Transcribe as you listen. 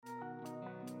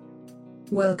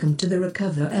Welcome to the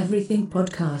Recover Everything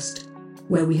podcast,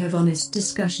 where we have honest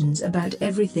discussions about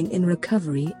everything in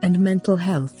recovery and mental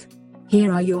health.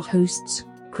 Here are your hosts,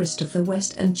 Christopher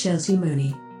West and Chelsea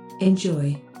Mooney.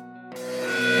 Enjoy.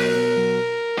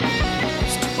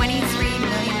 There's 23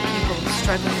 million people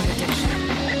struggling with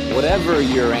addiction. Whatever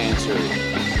your answer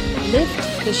is,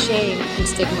 Lift the shame and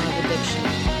stigma of addiction.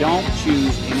 don't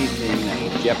choose anything that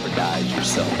will jeopardize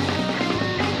yourself.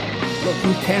 Look,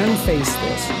 you can face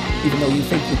this. Even though you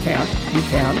think you can't, you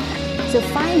can. So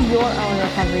find your own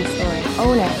recovery story.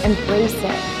 Own it, embrace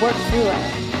it, work through it.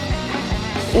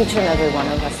 Each and every one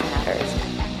of us matters.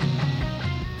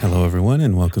 Hello, everyone,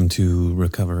 and welcome to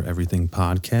Recover Everything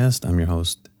podcast. I'm your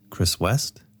host, Chris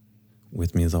West.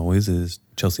 With me, as always, is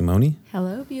Chelsea Mooney.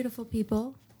 Hello, beautiful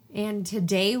people. And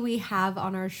today we have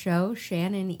on our show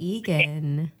Shannon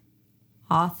Egan,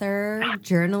 author,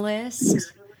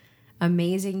 journalist,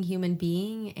 amazing human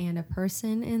being, and a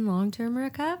person in long-term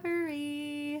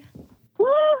recovery.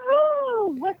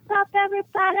 Woohoo! What's up,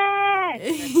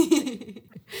 everybody?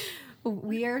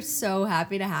 We are so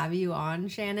happy to have you on,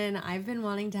 Shannon. I've been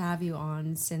wanting to have you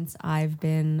on since I've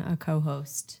been a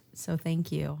co-host, so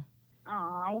thank you.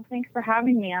 Oh, well, thanks for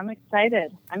having me. I'm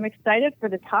excited. I'm excited for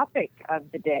the topic of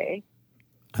the day.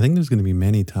 I think there's going to be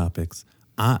many topics.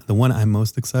 The one I'm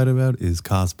most excited about is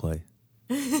cosplay.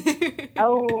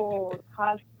 Oh,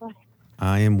 cosplay.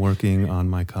 I am working on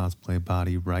my cosplay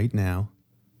body right now,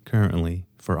 currently,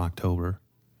 for October.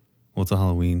 Well, it's a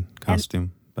Halloween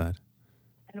costume, but...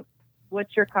 And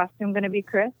what's your costume going to be,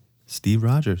 Chris? Steve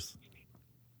Rogers.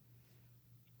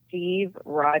 Steve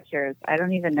Rogers. I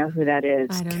don't even know who that is.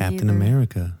 I don't Captain either.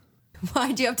 America.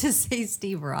 Why'd you have to say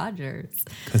Steve Rogers?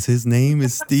 Because his name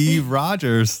is Steve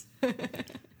Rogers.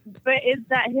 But is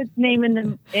that his name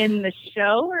in the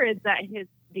show, or is that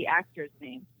the actor's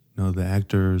name? No, the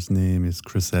actor's name is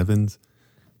Chris Evans,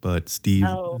 but Steve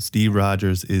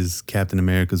Rogers is Captain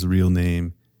America's real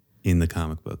name in the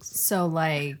comic books. So,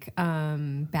 like,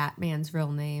 Batman's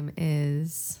real name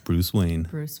is Bruce Wayne.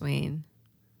 Bruce Wayne.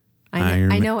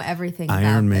 Iron I know everything Iron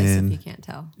about Man this, if you can't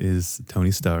tell. Is Tony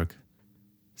Stark.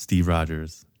 Steve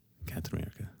Rogers, Captain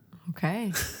America.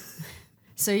 Okay.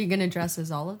 So you're going to dress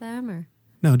as all of them, or?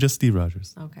 No, just Steve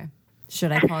Rogers. Okay.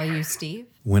 Should I call you Steve?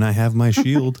 When I have my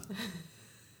shield.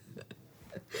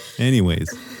 Anyways,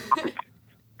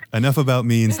 enough about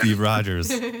me and Steve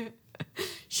Rogers.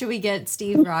 Should we get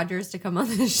Steve Rogers to come on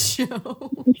the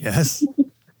show? Yes,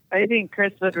 I think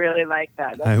Chris would really like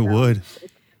that. I would.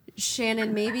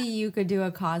 Shannon, maybe you could do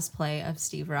a cosplay of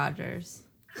Steve Rogers.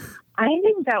 I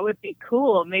think that would be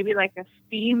cool. Maybe like a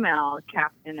female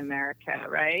Captain America,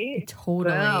 right?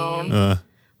 Totally. Boom.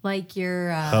 Like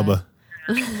your... Hubba.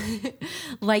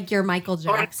 like your Michael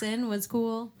Jackson was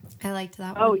cool. I liked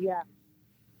that one. Oh, yeah.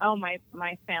 Oh, my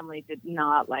family did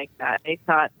not like that. They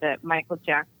thought that Michael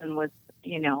Jackson was,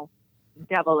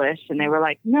 devilish, and they were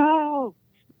like, no.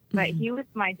 But he was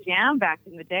my jam back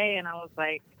in the day, and I was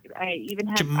like, I even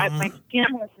had my skin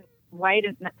wasn't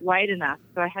white enough,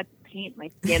 so I had to paint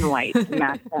my skin white to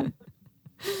match them.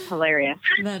 Hilarious.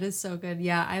 That is so good.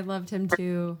 Yeah, I loved him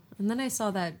too. And then I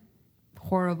saw that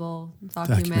horrible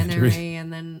documentary,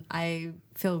 and then I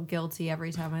feel guilty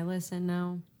every time I listen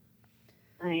now.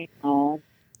 I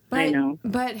know.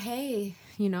 But hey,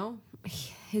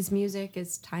 his music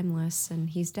is timeless, and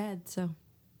he's dead, so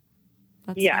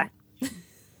that's yeah.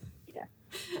 Yeah.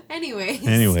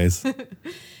 Anyways.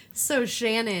 So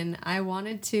Shannon, I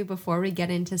wanted to, before we get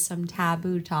into some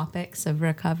taboo topics of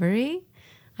recovery,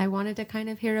 I wanted to kind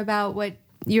of hear about what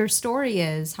your story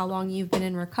is, how long you've been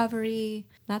in recovery,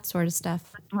 that sort of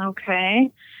stuff. Okay.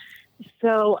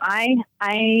 So I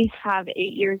have 8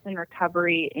 years in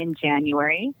recovery in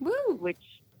January. Woo! Which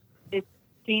it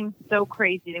seems so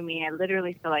crazy to me. I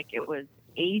literally feel like it was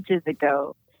ages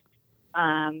ago.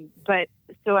 But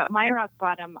so at my rock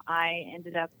bottom, I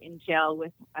ended up in jail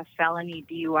with a felony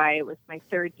DUI. It was my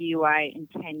third DUI in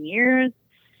 10 years,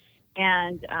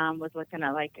 and was looking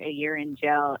at like a year in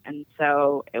jail. And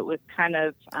so it was kind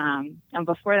of, and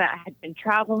before that I had been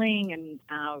traveling and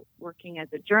working as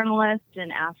a journalist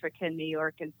in Africa, New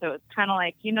York. And so it's kind of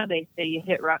like, they say you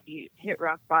hit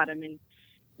rock bottom, and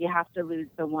you have to lose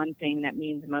the one thing that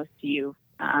means most to you.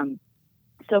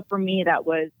 So for me, that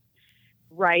was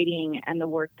writing and the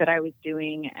work that I was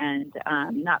doing, and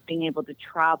not being able to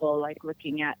travel, like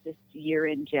looking at this year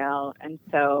in jail. And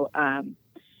so,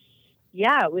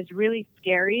 it was really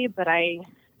scary, but I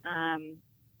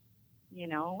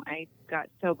got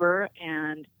sober,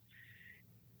 and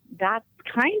that's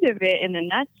kind of it in a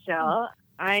nutshell.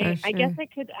 I guess I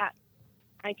could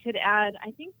add,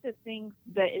 I think the thing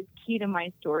that is key to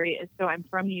my story is, so I'm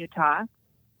from Utah.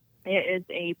 It is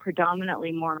a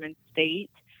predominantly Mormon state.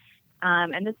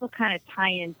 And this will kind of tie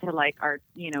into like our,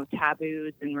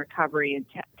 taboos and recovery and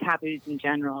taboos in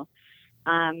general.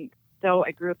 So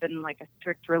I grew up in like a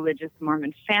strict religious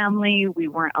Mormon family. We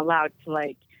weren't allowed to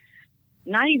like,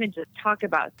 not even just talk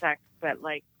about sex, but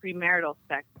like premarital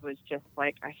sex was just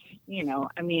like,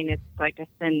 it's like a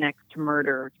sin next to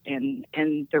murder in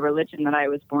the religion that I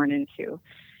was born into.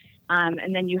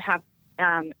 And then you have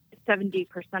 70%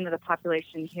 of the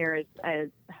population here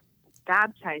is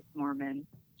baptized Mormon.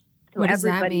 So what does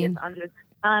everybody that mean? is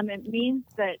under. It means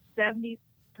that 70%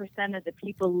 of the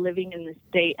people living in the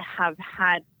state have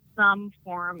had some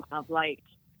form of like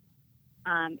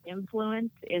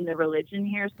influence in the religion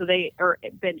here. So they are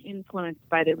been influenced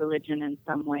by the religion in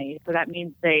some way. So that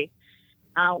means they,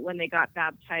 when they got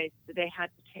baptized, they had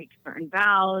to take certain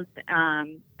vows.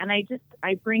 And I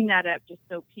bring that up just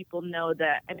so people know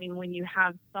that, when you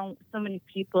have so many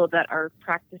people that are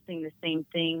practicing the same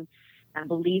thing and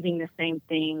believing the same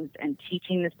things and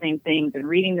teaching the same things and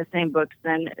reading the same books,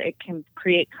 then it can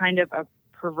create kind of a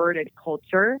perverted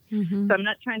culture. Mm-hmm. So I'm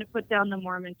not trying to put down the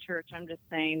Mormon church. I'm just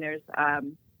saying there's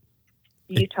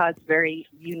Utah's very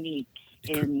unique.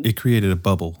 It created a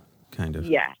bubble, kind of.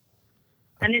 Yeah.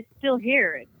 And it's still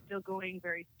here. It's still going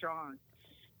very strong.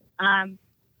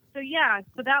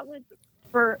 So that was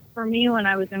for me when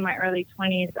I was in my early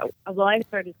 20s. Well, I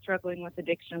started struggling with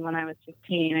addiction when I was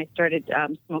 15. I started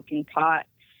smoking pot.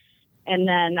 And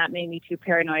then that made me too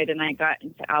paranoid, and I got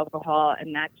into alcohol,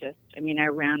 and that just, I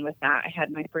ran with that. I had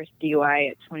my first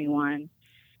DUI at 21,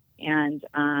 and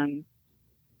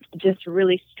just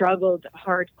really struggled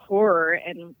hardcore,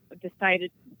 and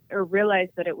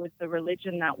realized that it was the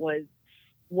religion that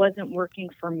wasn't working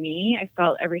for me. I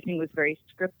felt everything was very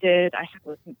scripted. I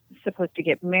was supposed to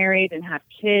get married and have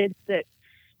kids at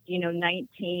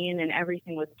 19, and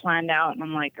everything was planned out. And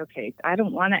I'm like, okay, I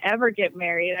don't want to ever get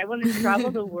married. I want to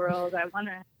travel the world. I want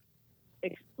to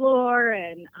explore.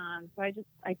 And so I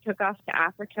took off to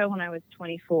Africa when I was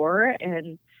 24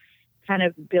 and kind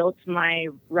of built my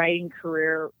writing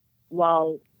career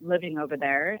while living over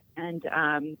there, and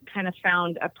kind of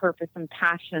found a purpose and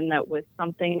passion that was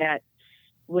something that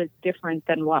was different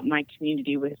than what my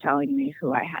community was telling me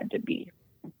who I had to be.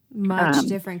 Much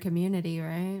different community,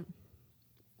 right?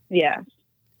 Yeah.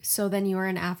 So then you were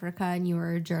in Africa and you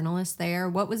were a journalist there.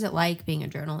 What was it like being a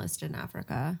journalist in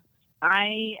Africa?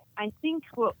 I think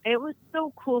it was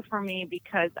so cool for me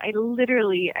because I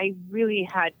really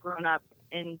had grown up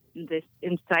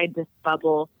inside this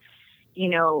bubble,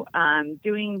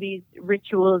 doing these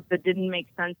rituals that didn't make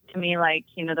sense to me, like,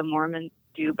 the Mormons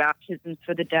do baptisms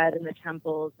for the dead in the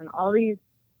temples and all these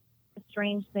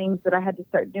strange things that I had to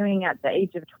start doing at the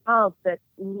age of 12 that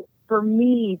for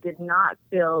me did not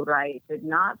feel right, did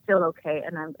not feel okay.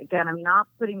 And I'm not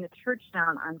putting the church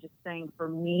down. I'm just saying for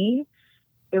me,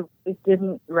 it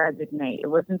didn't resonate. It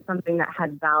wasn't something that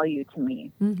had value to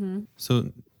me. Mm-hmm.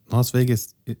 So Las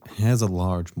Vegas, it has a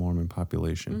large Mormon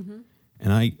population. Mm-hmm.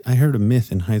 And I heard a myth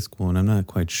in high school, and I'm not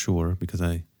quite sure because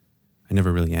I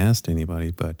never really asked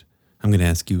anybody, but I'm going to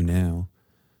ask you now.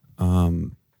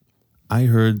 I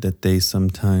heard that they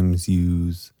sometimes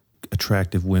use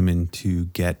attractive women to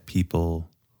get people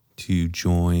to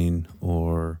join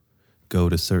or go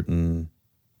to certain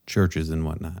churches and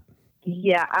whatnot.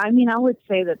 Yeah, I would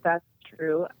say that that's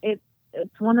true.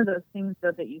 It's one of those things,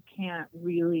 though, that you can't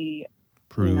really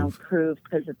prove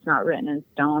because it's not written in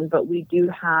stone. But we do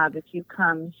have, if you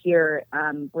come here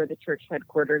where the church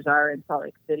headquarters are in Salt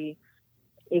Lake City,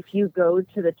 if you go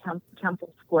to the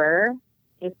Temple Square,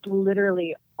 it's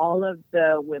literally all of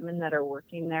the women that are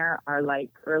working there are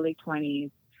like early 20s,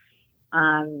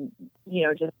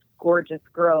 just gorgeous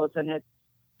girls. And it's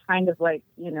kind of like,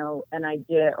 an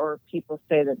idea, or people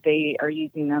say that they are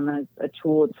using them as a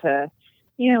tool to,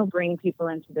 bring people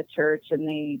into the church, and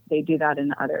they do that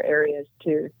in other areas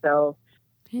too. So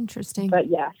interesting. But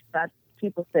yes,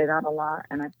 people say that a lot,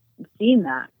 and I've seen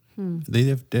that. They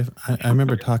have. I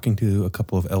remember talking to a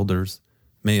couple of elders,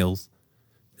 males.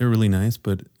 They're really nice,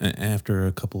 but after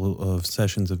a couple of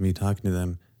sessions of me talking to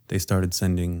them, they started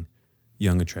sending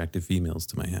young, attractive females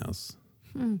to my house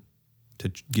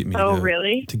to get me.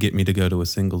 Really? To get me to go to a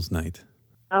singles night.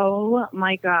 Oh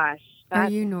my gosh! Are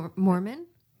you Mormon?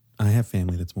 I have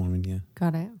family that's Mormon. Yeah.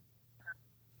 Got it.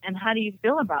 And how do you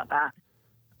feel about that?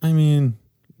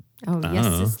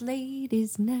 It's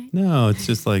ladies' night. No, it's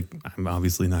just like, I'm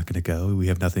obviously not going to go. We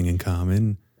have nothing in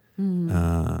common.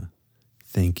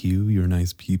 Thank you. You're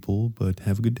nice people, but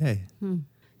have a good day.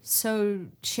 So,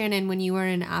 Shannon, when you were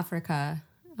in Africa,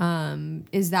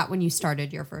 is that when you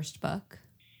started your first book?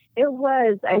 It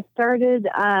was. I started,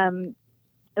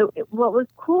 it what was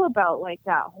cool about like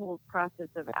that whole process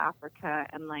of Africa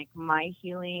and like my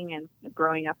healing and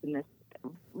growing up in this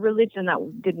religion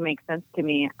that didn't make sense to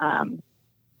me,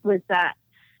 was that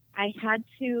I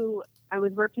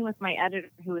was working with my editor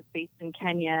who was based in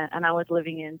Kenya, and I was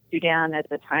living in Sudan at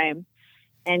the time.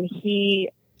 And he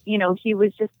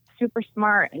was just super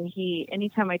smart. And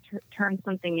anytime I turned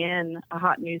something in, a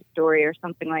hot news story or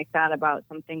something like that about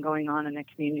something going on in a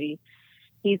community,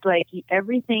 he's like,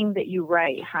 everything that you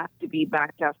write has to be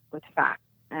backed up with facts,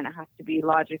 and it has to be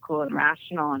logical and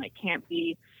rational, and it can't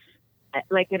be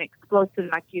like an explosive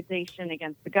accusation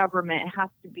against the government. It has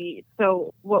to be.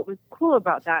 So what was cool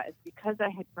about that is because I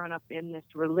had grown up in this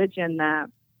religion that,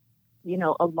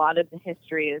 a lot of the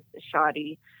history is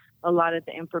shoddy. A lot of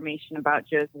the information about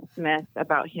Joseph Smith,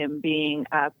 about him being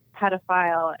a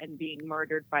pedophile and being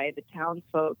murdered by the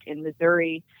townsfolk in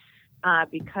Missouri,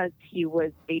 because he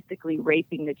was basically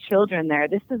raping the children there.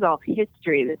 This is all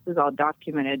history. This is all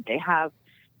documented. They have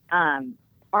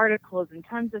articles and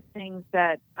tons of things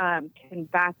that can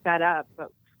back that up.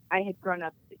 But I had grown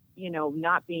up,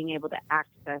 not being able to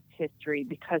access history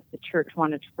because the church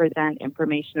wanted to present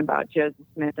information about Joseph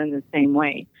Smith in the same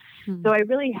way. Mm-hmm. So I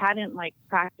really hadn't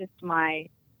practiced my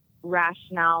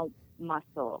rationale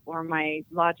muscle or my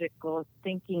logical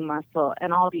thinking muscle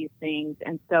and all these things.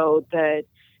 And so the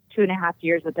 2.5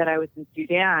 years that I was in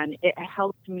Sudan, it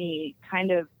helped me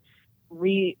kind of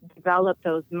redevelop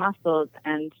those muscles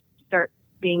and start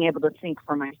being able to think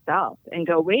for myself and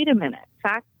go, wait a minute,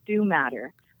 facts do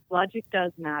matter. Logic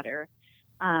does matter.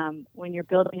 When you're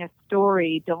building a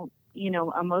story,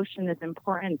 emotion is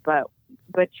important, but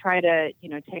try to,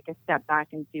 take a step back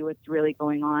and see what's really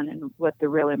going on and what the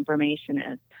real information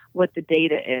is, what the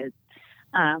data is.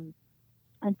 And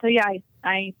so,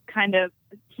 I kind of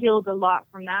healed a lot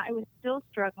from that. I was still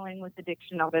struggling with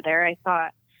addiction over there. I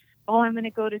thought, I'm going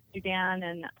to go to Sudan,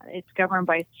 and it's governed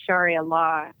by Sharia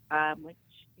law, which,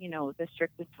 the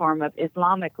strictest form of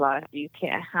Islamic law. So you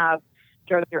can't have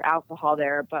drugs or alcohol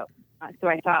there. But so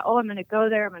I thought, I'm going to go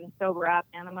there, I'm going to sober up,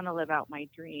 and I'm going to live out my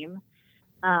dream.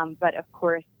 But of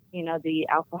course, the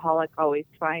alcoholic always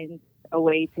finds a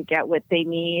way to get what they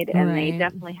need, and they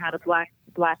definitely had a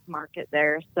black market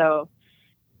there. So,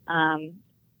 so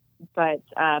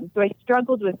I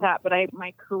struggled with that. But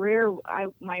my career,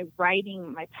 my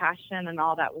writing, my passion, and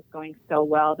all that was going so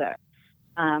well that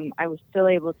I was still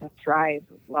able to thrive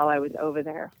while I was over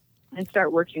there and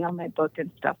start working on my book and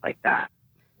stuff like that.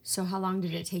 So how long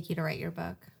did it take you to write your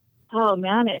book? Oh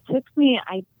man, it took me,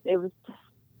 it was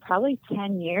probably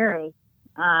 10 years.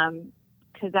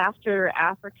 Because after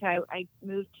Africa, I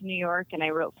moved to New York and I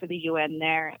wrote for the UN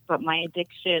there, but my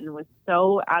addiction was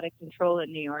so out of control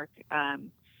in New York.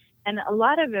 And a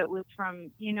lot of it was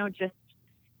from, just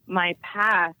my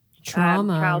past.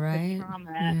 Trauma, childhood right?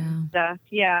 Trauma and stuff.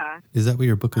 Yeah. Is that what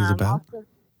your book is about? Also,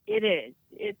 it is.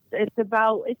 It's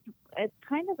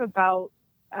kind of about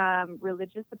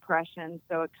religious oppression.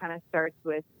 So it kind of starts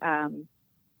with,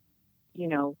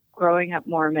 growing up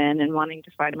Mormon and wanting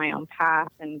to find my own path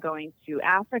and going to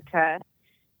Africa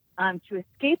to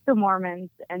escape the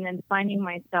Mormons, and then finding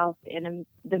myself in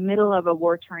the middle of a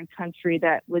war-torn country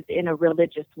that was in a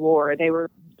religious war. They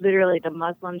were literally, the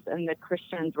Muslims and the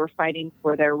Christians were fighting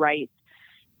for their rights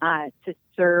to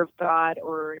serve God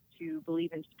or to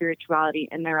believe in spirituality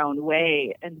in their own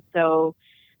way. And so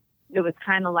it was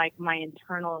kind of like my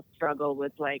internal struggle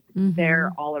was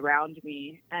there all around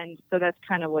me. And so that's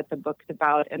kind of what the book's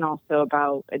about, and also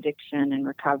about addiction and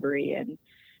recovery and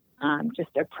just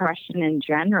oppression in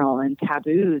general and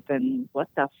taboos and what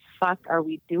the fuck are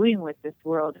we doing with this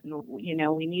world? And,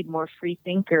 we need more free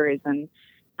thinkers. And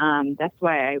that's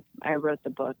why I wrote the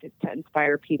book, is to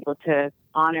inspire people to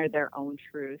honor their own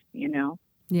truth,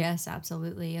 Yes,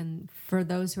 absolutely. And for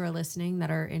those who are listening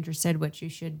that are interested, which you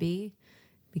should be,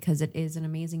 because it is an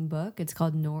amazing book, it's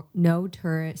called No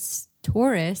Tourists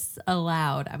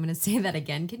Allowed. I'm going to say that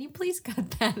again. Can you please cut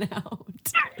that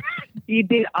out? You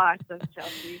did awesome,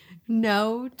 Chelsea.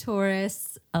 No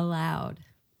Tourists Allowed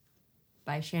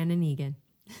by Shannon Egan.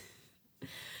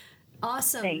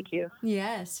 Awesome. Thank you.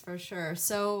 Yes, for sure.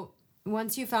 So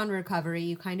once you found recovery,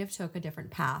 you kind of took a different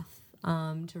path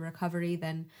to recovery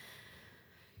than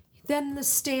the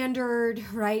standard,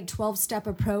 right, 12-step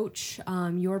approach.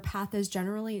 Your path is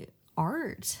generally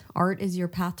art. Art is your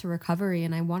path to recovery.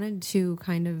 And I wanted to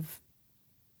kind of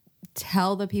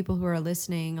tell the people who are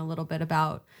listening a little bit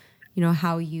about,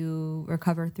 how you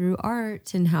recover through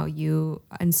art and how you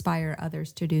inspire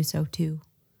others to do so too.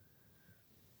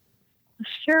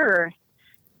 Sure.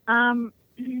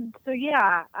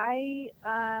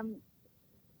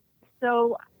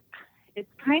 So it's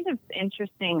kind of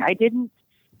interesting. I didn't,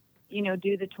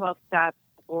 do the 12 steps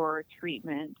or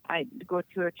treatment. I go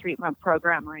to a treatment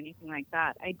program or anything like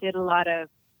that. I did a lot of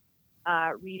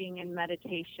reading and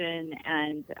meditation,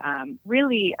 and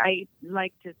really, I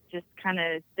like to just kind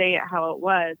of say it how it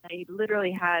was. I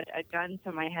literally had a gun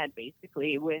to my head,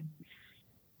 basically, with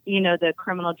the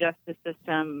criminal justice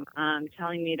system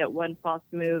telling me that one false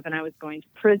move and I was going to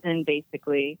prison,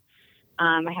 basically.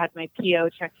 I had my PO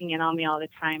checking in on me all the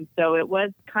time. So it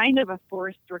was kind of a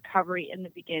forced recovery in the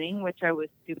beginning, which I was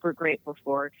super grateful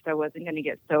for because I wasn't going to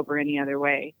get sober any other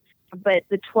way. But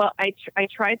I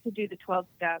tried to do the 12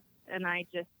 steps, and I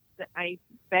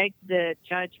begged the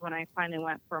judge when I finally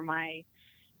went for my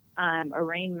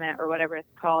arraignment or whatever it's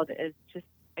called.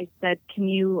 I said, can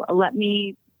you let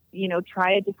me,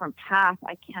 try a different path?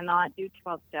 I cannot do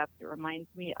 12 steps. It reminds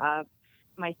me of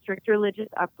my strict religious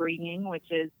upbringing,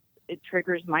 which is, it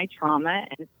triggers my trauma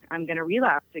and I'm going to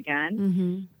relapse again.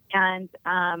 Mm-hmm. And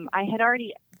I had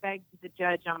already begged the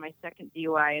judge on my second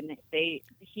DUI, and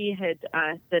he had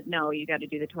said, no, you got to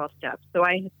do the 12 steps. So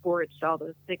I had forged all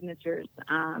those signatures,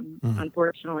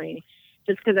 unfortunately,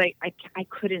 just because I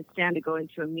couldn't stand to go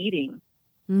into a meeting.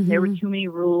 Mm-hmm. There were too many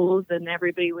rules, and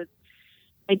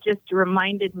it just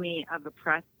reminded me of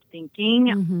oppressed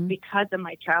thinking because of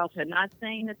my childhood. Not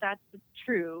saying that that's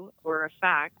true or a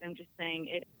fact. I'm just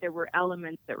saying there were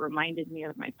elements that reminded me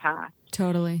of my past.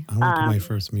 Totally. I went to my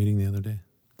first meeting the other day.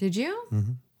 Did you?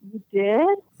 Mm-hmm. You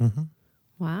did? Mm-hmm.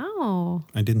 Wow.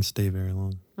 I didn't stay very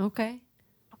long. Okay.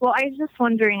 Well, I was just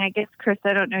wondering, I guess, Chris,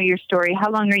 I don't know your story.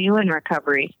 How long are you in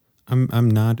recovery?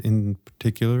 I'm not in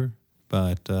particular,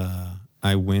 but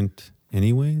I went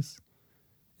anyways.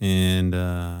 And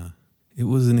it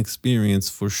was an experience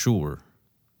for sure.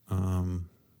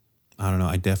 I don't know.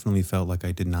 I definitely felt like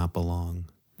I did not belong.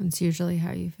 That's usually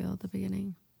how you feel at the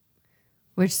beginning,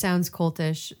 which sounds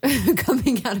cultish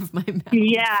coming out of my mouth.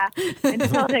 Yeah,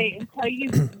 until you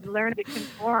learn to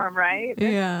conform, right?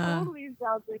 Yeah. It totally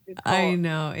sounds like a cult. I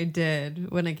know it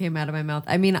did when it came out of my mouth.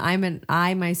 I mean,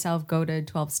 I myself go to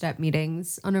 12-step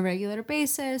meetings on a regular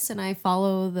basis, and I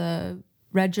follow the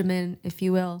regimen, if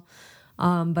you will.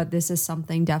 But this is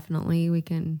something definitely we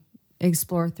can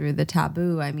explore through the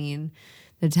taboo. I mean,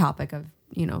 the topic of,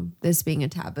 this being a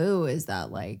taboo is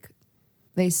that like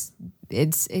it's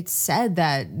said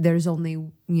that there's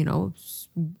only,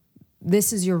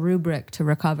 this is your rubric to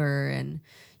recover. And,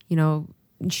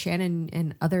 Shannon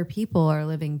and other people are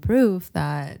living proof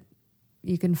that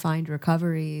you can find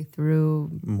recovery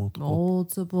through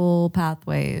multiple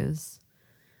pathways.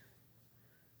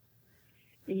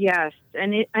 Yes,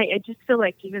 and I just feel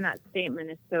like even that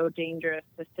statement is so dangerous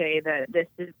to say that this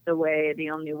is the way, the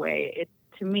only way.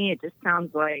 To me, it just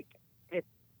sounds like it's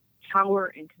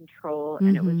power and control,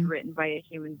 and it was written by a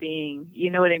human being. You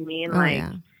know what I mean?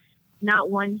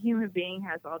 Not one human being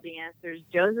has all the answers.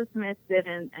 Joseph Smith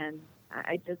didn't, and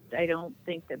I don't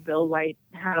think that Bill White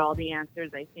had all the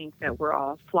answers. I think that we're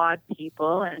all flawed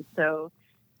people, and so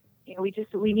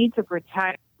we need to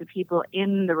protect the people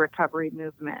in the recovery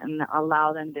movement and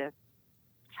allow them to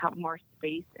have more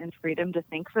space and freedom to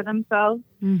think for themselves.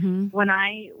 Mm-hmm. When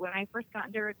I first got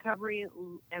into recovery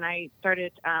and I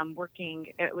started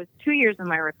working, it was 2 years in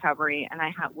my recovery, and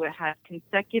I had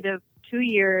consecutive 2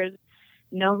 years,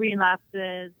 no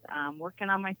relapses, working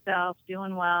on myself,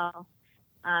 doing well.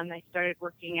 I started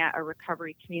working at a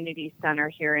recovery community center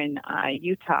here in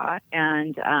Utah,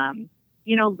 and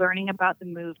learning about the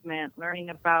movement, learning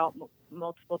about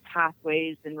multiple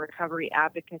pathways and recovery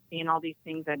advocacy and all these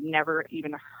things I'd never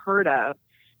even heard of.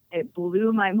 It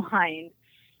blew my mind.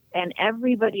 And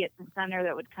everybody at the center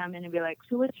that would come in and be like,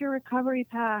 so what's your recovery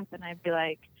path? And I'd be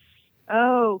like,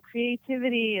 oh,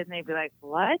 creativity. And they'd be like,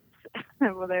 what?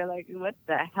 Well, they're like, what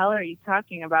the hell are you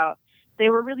talking about? They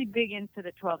were really big into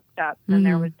the 12 steps, and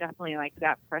there was definitely like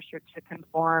that pressure to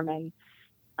conform. And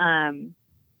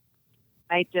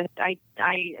I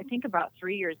think about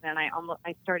 3 years then I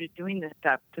started doing this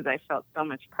stuff because I felt so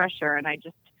much pressure, and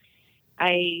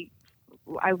I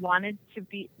wanted to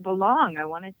belong. I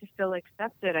wanted to feel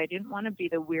accepted. I didn't want to be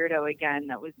the weirdo again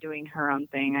that was doing her own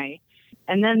thing.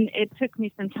 And then it took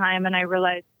me some time, and I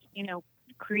realized,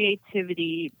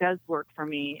 creativity does work for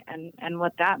me. And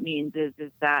what that means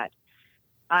is that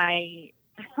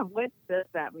what does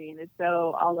that mean? It's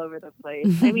so all over the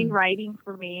place. I mean, writing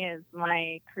for me is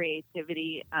my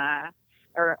creativity,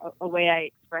 or a way I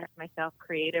express myself.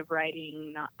 Creative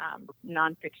writing,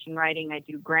 nonfiction writing. I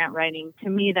do grant writing. To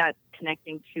me, that's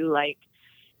connecting to like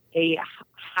a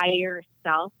higher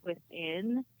self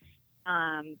within.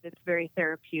 That's very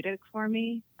therapeutic for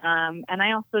me. And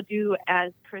I also do,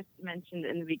 as Chris mentioned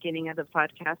in the beginning of the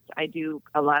podcast, I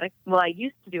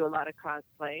used to do a lot of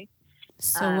cosplay.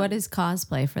 So what is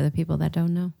cosplay for the people that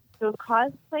don't know? So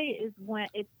cosplay is when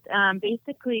it's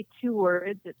basically two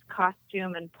words. It's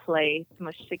costume and play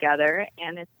smushed together.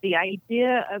 And it's the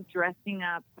idea of dressing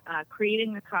up,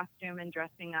 creating the costume and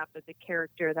dressing up as a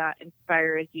character that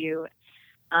inspires you.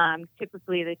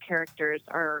 Typically the characters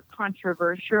are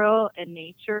controversial in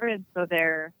nature. And so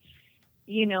they're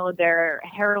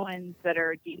heroines that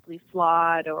are deeply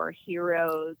flawed or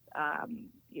heroes.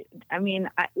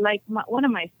 One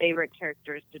of my favorite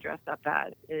characters to dress up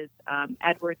as is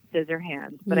Edward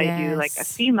Scissorhands, but I do like a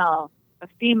female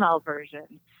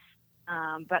version.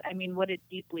 But I mean, what a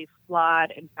deeply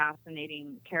flawed and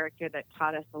fascinating character that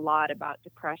taught us a lot about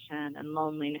depression and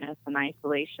loneliness and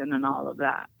isolation and all of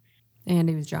that. And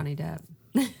he was Johnny Depp.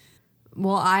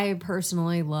 Well, I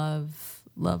personally love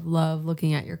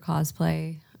looking at your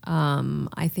cosplay.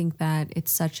 I think that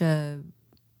it's such a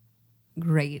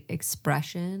great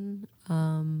expression,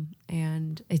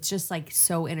 and it's just like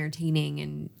so entertaining,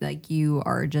 and like you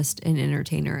are just an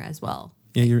entertainer as well.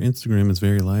 Yeah, your Instagram is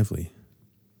very lively.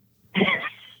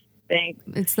 Thanks.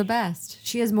 It's the best.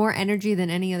 She has more energy than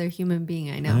any other human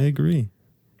being I know. I agree.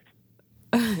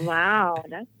 Wow,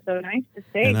 that's so nice to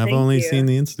say. And I've only seen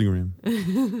the Instagram.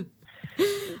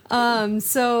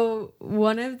 So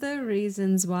one of the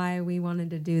reasons why we wanted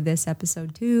to do this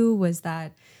episode too was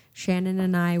that Shannon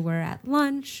and I were at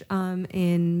lunch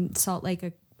in Salt Lake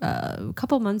a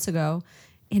couple months ago,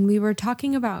 and we were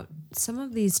talking about some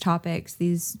of these topics,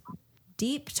 these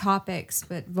deep topics,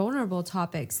 but vulnerable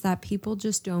topics that people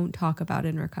just don't talk about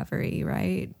in recovery,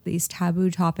 right? These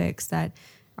taboo topics that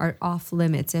are off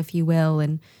limits, if you will,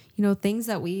 and things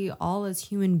that we all as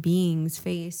human beings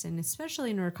face, and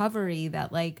especially in recovery,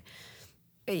 that like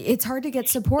it's hard to get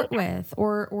support with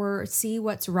or see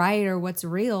what's right or what's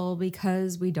real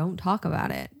because we don't talk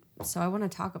about it. So I want to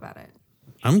talk about it.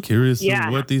 I'm curious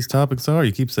what these topics are.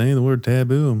 You keep saying the word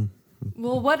taboo.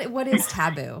 Well, what is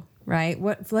taboo, right?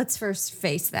 Let's first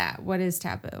face that. What is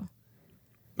taboo?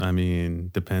 I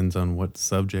mean, depends on what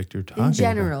subject you're talking about. In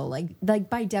general, like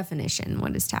by definition,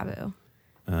 what is taboo?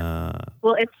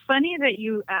 Well, it's funny that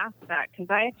you asked that because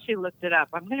I actually looked it up.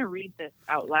 I'm going to read this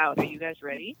out loud. Are you guys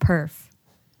ready? Perf.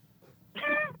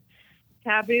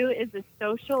 Taboo is a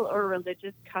social or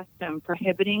religious custom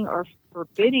prohibiting or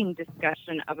forbidding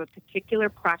discussion of a particular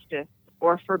practice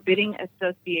or forbidding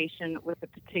association with a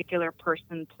particular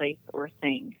person, place, or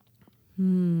thing.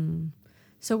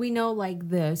 So we know like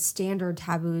the standard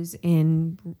taboos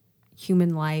in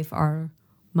human life are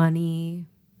money.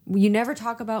 You never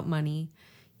talk about money.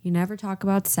 You never talk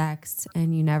about sex,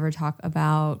 and you never talk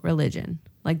about religion.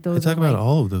 Like those. I talk about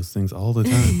all of those things all the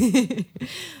time.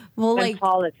 Well, and like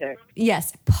politics.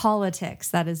 Yes, politics.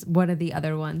 That is one of the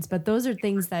other ones. But those are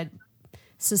things that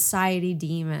society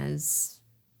deem as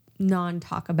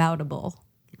non-talk aboutable.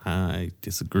 I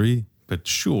disagree, but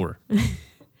sure.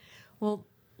 Well,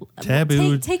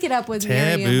 taboo. Take it up with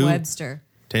Merriam-Webster.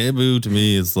 Taboo to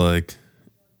me is like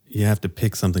you have to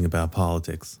pick something about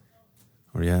politics,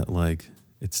 or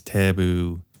it's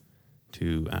taboo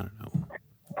to, I don't know,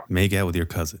 make out with your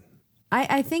cousin.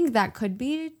 I think that could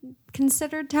be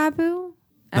considered taboo.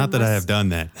 Not that I have done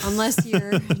that. Unless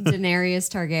you're Daenerys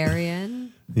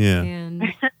Targaryen. Yeah.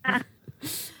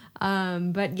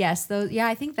 And, but yes,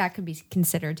 I think that could be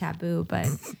considered taboo. But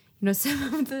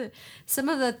some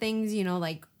of the things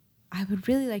like I would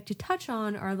really like to touch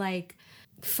on are like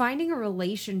finding a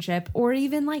relationship or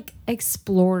even like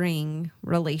exploring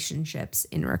relationships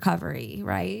in recovery,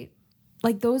 right?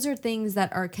 Like those are things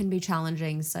that can be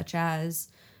challenging, such as,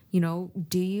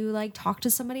 do you like talk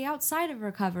to somebody outside of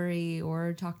recovery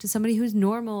or talk to somebody who's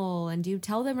normal, and do you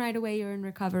tell them right away you're in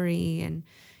recovery, and,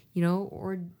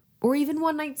 or even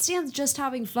one night stands, just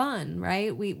having fun,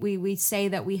 right? We say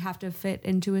that we have to fit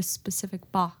into a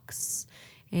specific box,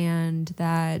 and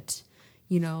that,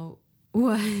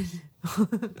 what?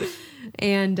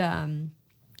 And,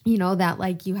 that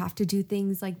like you have to do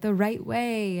things like the right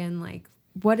way, and like,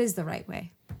 what is the right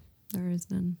way? There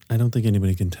is none. I don't think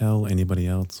anybody can tell anybody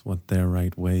else what their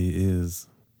right way is.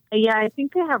 Yeah, I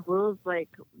think they have rules like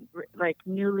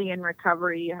newly in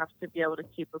recovery, you have to be able to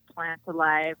keep a plant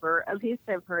alive, or at least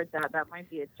I've heard that. That might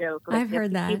be a joke. Like, I've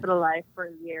heard that. Keep it alive for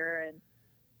a year,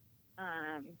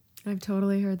 and I've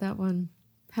totally heard that one.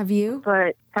 Have you?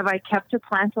 But have I kept a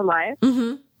plant alive?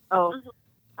 Mm-hmm. Oh,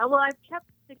 well, I've kept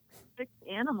six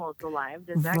animals alive.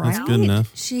 Does that That's count? good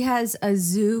enough. She has a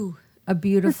zoo, a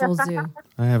beautiful zoo.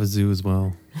 I have a zoo as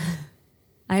well.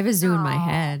 I have a zoo in my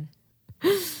head.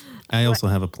 I also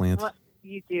have a plant. What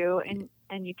you do,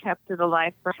 and you kept it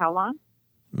alive for how long?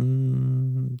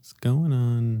 It's going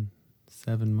on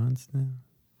 7 months now.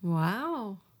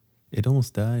 Wow. It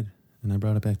almost died. and I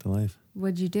brought it back to life.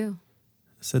 What'd you do?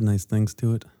 I said nice things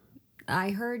to it.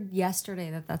 I heard yesterday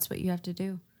that that's what you have to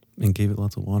do. And gave it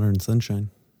lots of water and sunshine.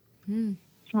 Aww.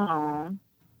 Well,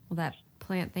 that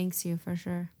plant thanks you for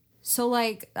sure. So,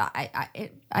 like,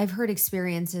 I've heard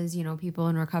experiences, you know, people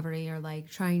in recovery are,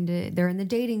 like, they're in the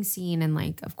dating scene. And,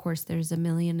 like, of course, there's 1.5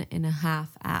 million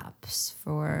apps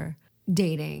for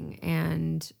dating.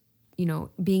 And, you know,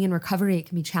 being in recovery, it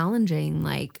can be challenging.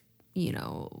 Like, you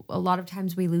know, a lot of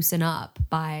times we loosen up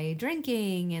by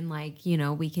drinking and, like, you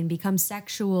know, we can become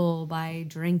sexual by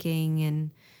drinking and,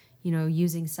 you know,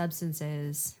 using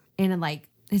substances. And, like,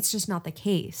 it's just not the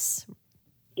case.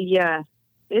 Yeah.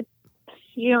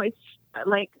 You know, it's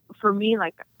like, for me,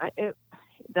 like,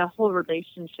 the whole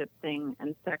relationship thing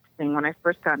and sex thing, when I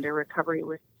first got into recovery,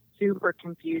 was super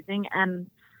confusing. And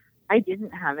I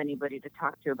didn't have anybody to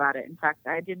talk to about it. In fact,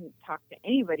 I didn't talk to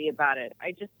anybody about it.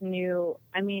 I just knew,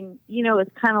 I mean, you know,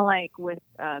 it's kind of like with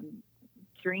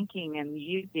drinking and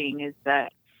using, is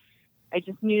that I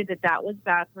just knew that that was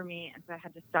bad for me, and so I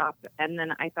had to stop. And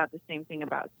then I thought the same thing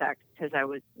about sex, because I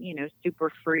was, you know, super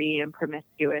free and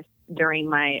promiscuous during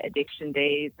my addiction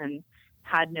days and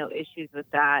had no issues with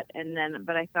that. And then,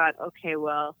 but I thought, okay,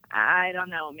 well, I don't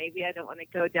know, maybe I don't want to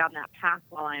go down that path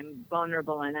while I'm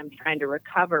vulnerable and I'm trying to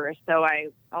recover. So I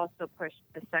also pushed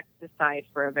the sex aside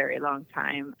for a very long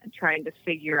time, trying to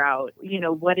figure out, you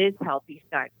know, what is healthy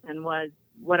sex, and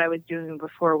what I was doing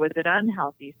before, was it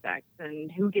unhealthy sex,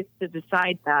 and who gets to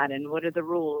decide that, and what are the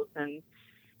rules? And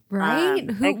right,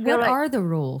 what are the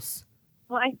rules?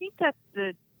 Well, I think that's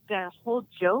the whole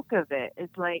joke of it, is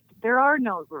like, there are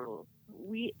no rules.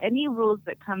 Any rules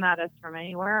that come at us from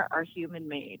anywhere are human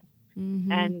made,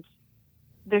 and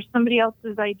there's somebody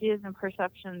else's ideas and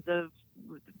perceptions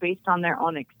based on their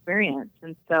own experience.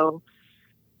 And so,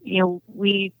 you know,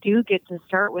 we do get to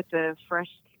start with a fresh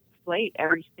slate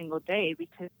every single day,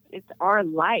 because it's our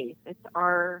life. It's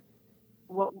our,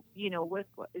 what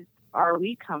are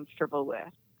we comfortable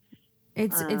with?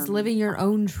 It's living your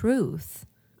own truth.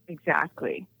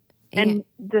 Exactly. And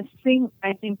the thing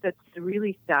I think that's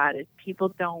really sad is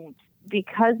people don't,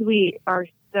 because we are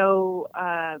so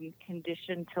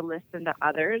conditioned to listen to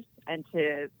others and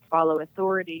to follow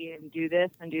authority and do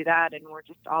this and do that, and we're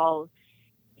just all,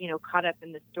 you know, caught up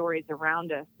in the stories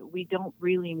around us. We don't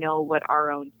really know what our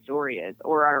own story is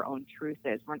or our own truth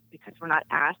is, because we're not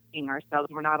asking ourselves,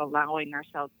 we're not allowing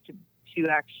ourselves to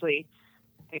actually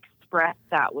express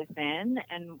that within,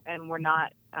 and we're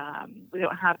not, we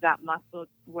don't have that muscle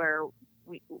where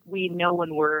we know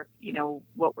when we're, you know,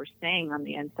 what we're saying on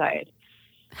the inside.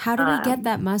 How do we get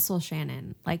that muscle,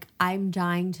 Shannon? Like, I'm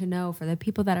dying to know, for the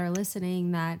people that are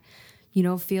listening that, you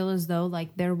know, feel as though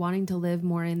like they're wanting to live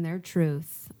more in their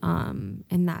truth, and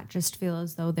that just feel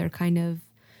as though they're kind of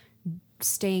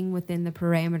staying within the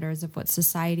parameters of what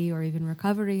society or even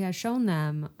recovery has shown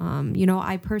them. You know,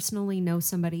 I personally know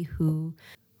somebody who,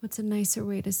 what's a nicer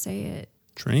way to say it?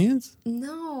 Trans?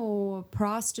 No,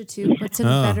 prostitute. What's a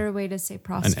better way to say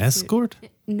prostitute? An escort?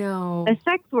 No. A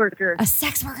sex worker. A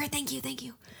sex worker. Thank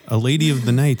you. A lady of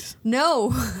the night.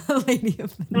 No, a lady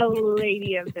of the night. A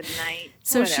lady of the night.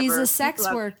 So she's a sex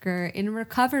worker in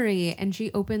recovery, and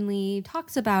she openly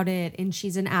talks about it, and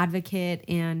she's an advocate,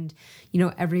 and, you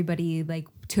know, everybody, like,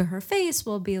 to her face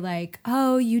will be like,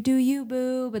 oh, you do you,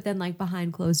 boo. But then, like,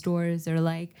 behind closed doors, they're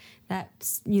like,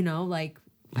 that's, you know, like,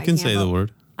 You can say the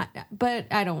word. But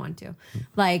I don't want to.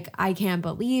 Like, I can't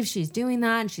believe she's doing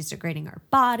that, and she's degrading her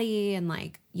body, and,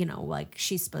 like, you know, like,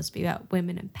 she's supposed to be about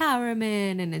women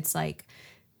empowerment, and it's like,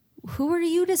 who are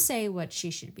you to say what she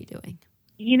should be doing?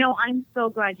 You know, I'm so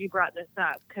glad you brought this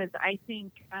up, because I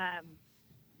think,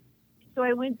 so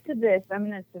I went to this,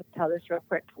 I'm going to just tell this real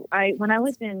quick. When I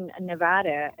was in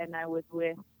Nevada, and I was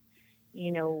with,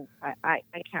 you know, I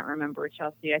can't remember,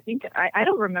 Chelsea. I think, I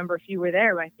don't remember if you were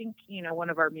there, but I think, you know, one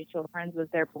of our mutual friends was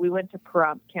there. But we went to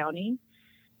Pahrump County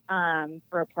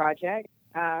for a project,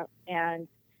 and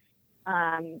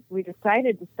we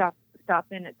decided to stop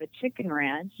in at the Chicken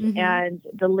Ranch, and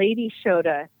the lady showed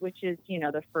us, which is, you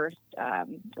know, the first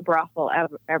brothel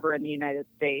ever in the United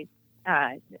States.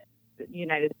 I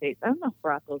don't know if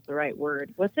brothel is the right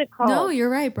word. What's it called? No, you're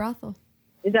right, brothel.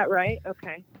 Is that right?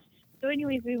 Okay. So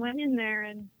anyways, we went in there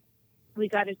and we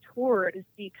got a tour to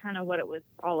see kind of what it was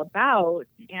all about.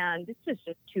 And this was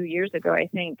just 2 years ago, I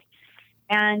think.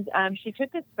 And she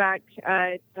took us back,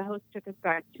 the host took us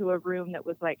back to a room that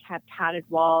was like, had padded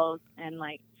walls and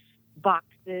like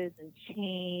boxes and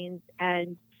chains.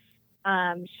 And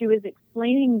she was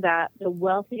explaining that the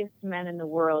wealthiest men in the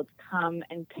world come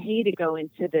and pay to go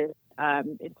into this.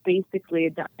 It's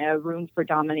basically a room for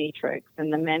dominatrix,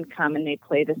 and the men come and they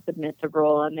play the submissive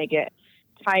role, and they get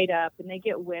tied up and they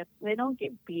get whipped. They don't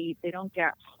get beat. They don't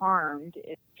get harmed.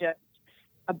 It's just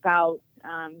about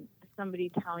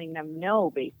somebody telling them no,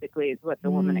 basically, is what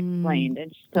the woman explained.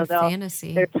 And so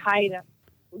they're tied up.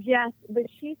 Yes, but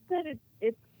she said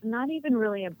it's not even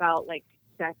really about like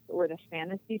sex or the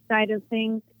fantasy side of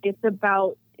things. It's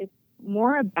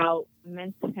more about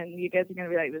mental, and you guys are going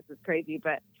to be like, this is crazy,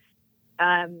 but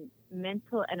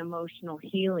mental and emotional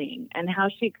healing. And how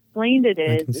she explained it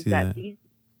is that these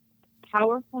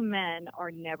powerful men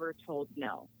are never told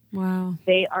no. Wow.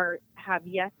 They have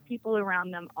yes people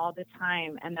around them all the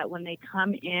time, and that when they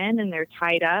come in and they're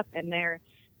tied up and they're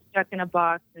stuck in a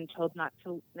box and told not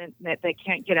to, that they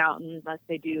can't get out unless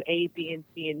they do A, B, and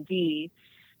C, and D,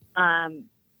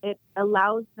 it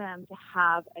allows them to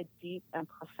have a deep and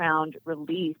profound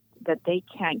release that they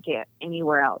can't get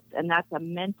anywhere else. And that's a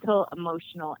mental,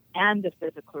 emotional, and a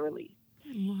physical release.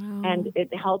 Wow. And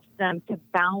it helps them to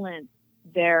balance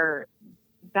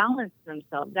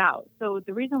themselves out. So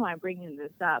the reason why I'm bringing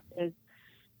this up is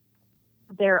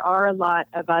there are a lot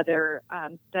of other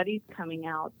studies coming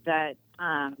out that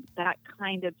that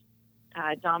kind of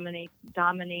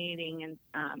dominating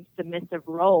and submissive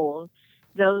roles,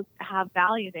 those have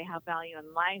value. They have value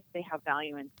in life. They have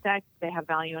value in sex. They have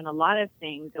value in a lot of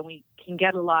things, and we can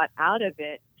get a lot out of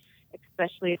it,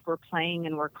 especially if we're playing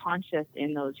and we're conscious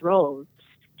in those roles.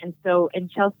 And so,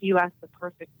 and Chelsea, you asked the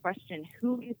perfect question: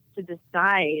 who gets to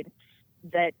decide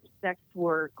that sex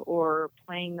work or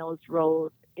playing those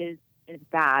roles is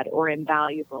bad or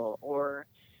invaluable or,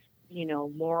 you know,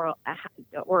 moral,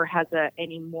 or has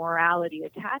any morality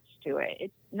attached to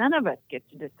it? None of us get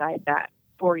to decide that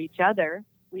for each other.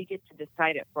 We get to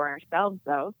decide it for ourselves,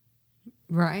 though.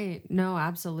 Right. No,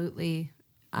 absolutely.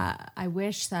 I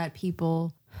wish that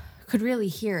people could really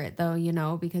hear it, though, you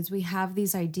know, because we have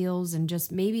these ideals, and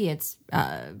just maybe it's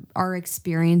our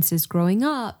experiences growing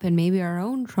up, and maybe our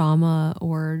own trauma,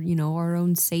 or, you know, our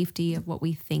own safety of what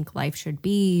we think life should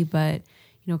be. But,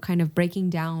 you know, kind of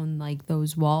breaking down like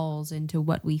those walls into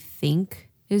what we think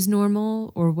is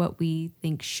normal or what we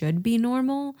think should be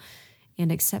normal,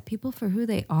 and accept people for who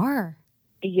they are.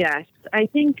 Yes. I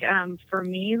think for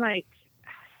me, like,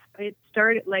 it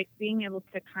started like being able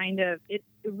to kind of, it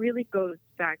really goes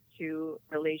back to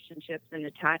relationships and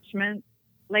attachments.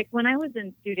 Like when I was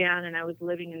in Sudan and I was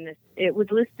living in this, it was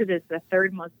listed as the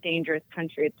third most dangerous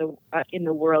country in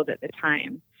the world at the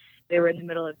time. They were in the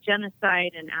middle of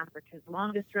genocide and Africa's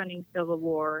longest running civil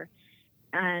war.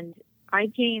 And I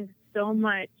gained so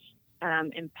much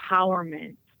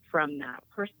empowerment from that.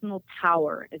 Personal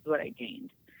power is what I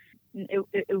gained.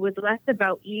 It was less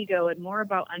about ego and more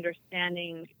about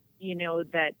understanding, you know,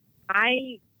 that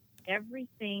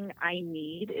everything I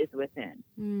need is within.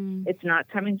 It's not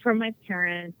coming from my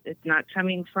parents. It's not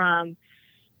coming from,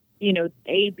 you know,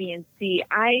 A, B, and C.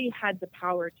 I had the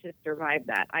power to survive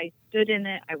that. I stood in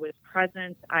it. I was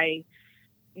present. I,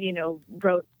 you know,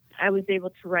 I was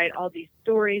able to write all these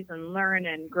stories and learn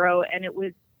and grow. And it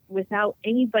was without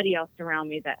anybody else around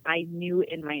me that I knew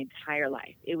in my entire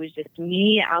life. It was just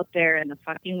me out there in the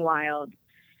fucking wild,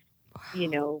 you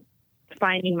know,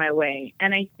 finding my way.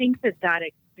 And I think that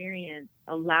experience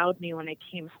allowed me, when I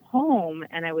came home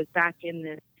and I was back in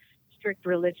this strict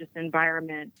religious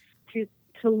environment,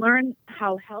 to learn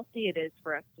how healthy it is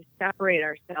for us to separate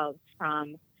ourselves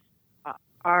from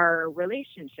our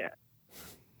relationship.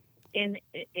 And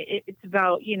it's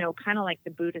about, you know, kind of like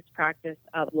the Buddhist practice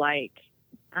of like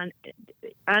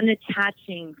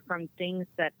unattaching from things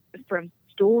from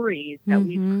stories that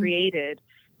we've created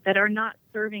that are not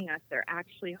serving us. They're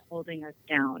actually holding us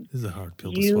down. This is a hard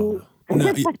pill to swallow.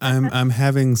 No, I'm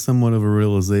having somewhat of a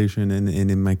realization, and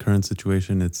in my current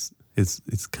situation, it's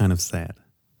kind of sad.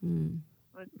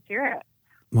 Let's hear it.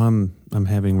 Well, I'm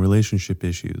having relationship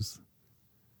issues,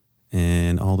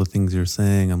 and all the things you're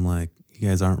saying, I'm like, you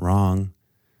guys aren't wrong,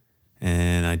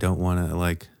 and I don't want to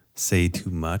like say too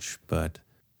much, but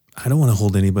I don't want to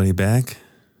hold anybody back.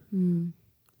 And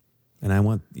I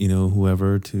want, you know,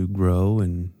 whoever to grow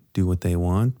and do what they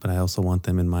want, but I also want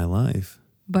them in my life.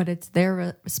 But it's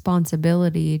their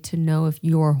responsibility to know if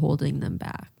you're holding them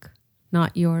back,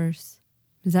 not yours.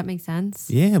 Does that make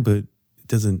sense? Yeah, but it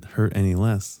doesn't hurt any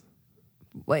less.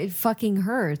 Well, it fucking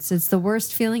hurts. It's the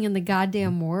worst feeling in the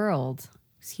goddamn world.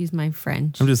 Excuse my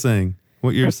French. I'm just saying,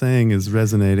 what you're saying is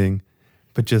resonating,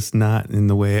 but just not in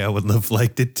the way I would have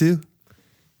liked it to.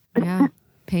 Yeah,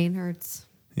 pain hurts.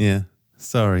 Yeah.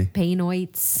 Sorry.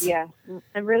 Painoids. Yeah.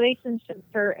 And relationships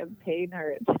hurt and pain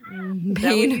hurts.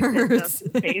 Pain hurts.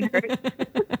 Pain hurts.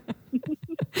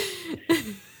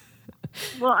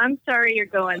 Well, I'm sorry you're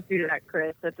going through that,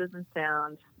 Chris. That doesn't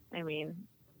sound, I mean.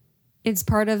 It's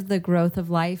part of the growth of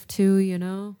life too, you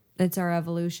know? It's our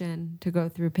evolution to go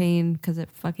through pain because it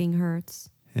fucking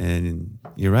hurts. And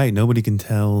you're right. Nobody can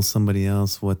tell somebody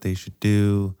else what they should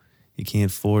do. You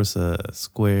can't force a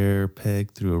square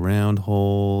peg through a round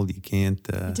hole. You can't.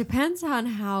 It depends on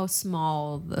how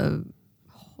small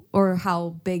or how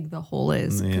big the hole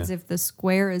is. Because if the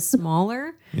square is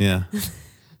smaller. Yeah.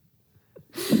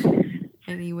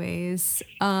 Anyways.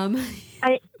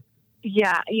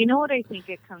 Yeah, you know what I think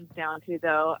it comes down to,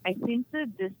 though? I think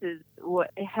that this is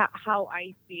how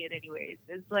I see it anyways.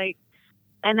 It's like,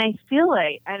 and I feel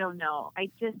like, I don't know, I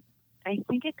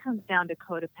think it comes down to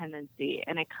codependency,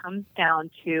 and it comes down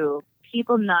to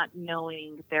people not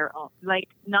knowing their own, like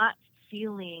not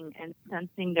feeling and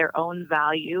sensing their own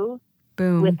value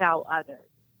without others.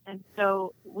 And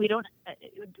so we don't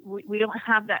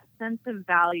have that sense of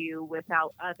value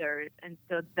without others. And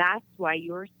so that's why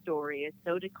your story is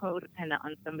so codependent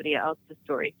on somebody else's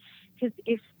story. Because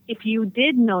if you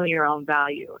did know your own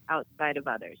value outside of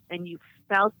others and you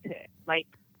felt it, like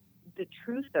the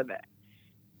truth of it,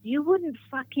 you wouldn't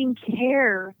fucking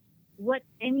care what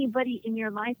anybody in your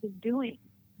life is doing.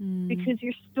 Because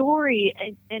your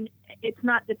story, and it's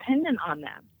not dependent on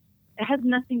them. It has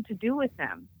nothing to do with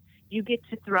them. You get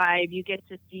to thrive, you get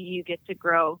to see, you get to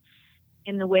grow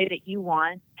in the way that you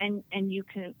want, and you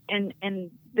can, and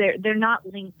they're not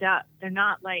linked up. They're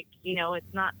not like,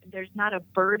 there's not a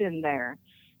burden there.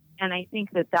 And I think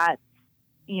that's,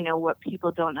 what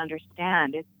people don't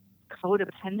understand is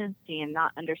codependency and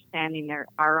not understanding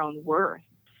our own worth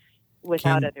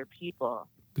without other people.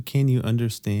 But can you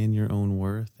understand your own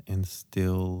worth and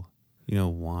still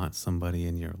want somebody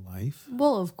in your life?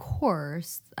 Well, of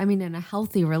course. I mean, in a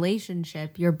healthy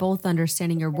relationship, you're both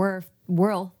understanding your worth.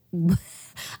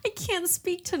 I can't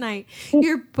speak tonight.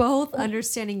 You're both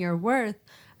understanding your worth,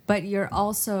 but you're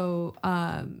also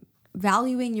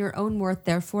valuing your own worth.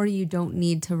 Therefore, you don't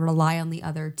need to rely on the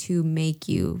other to make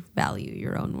you value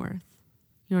your own worth.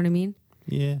 You know what I mean?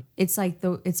 Yeah. It's like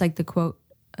the quote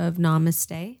of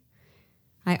Namaste.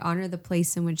 I honor the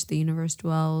place in which the universe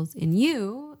dwells in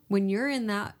you. When you're in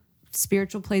that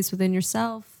spiritual place within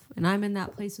yourself, and I'm in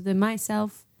that place within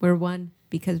myself, we're one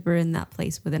because we're in that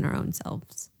place within our own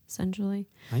selves, essentially.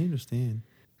 I understand.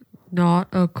 Not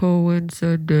a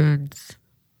coincidence.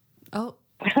 Oh,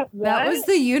 that was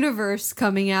the universe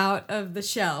coming out of the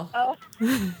shell. Oh.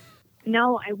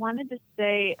 No, I wanted to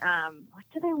say, what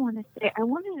did I want to say? I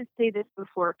wanted to say this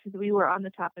before because we were on the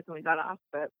topic and we got off,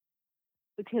 but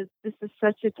because this is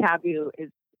such a taboo,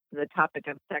 is the topic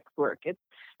of sex work. It's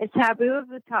a taboo of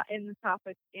the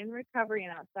topic in recovery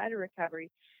and outside of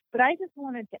recovery. But I just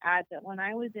wanted to add that when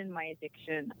I was in my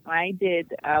addiction, I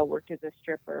did work as a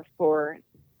stripper for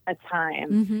a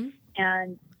time,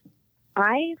 and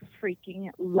I freaking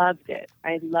loved it.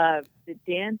 I loved the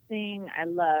dancing. I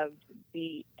loved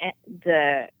the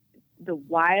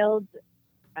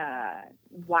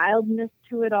wildness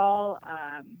to it all.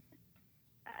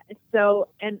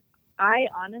 And I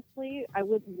honestly, I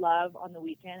would love on the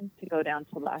weekends to go down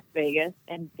to Las Vegas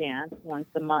and dance once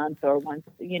a month or once,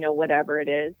 whatever it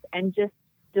is, and just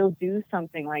still do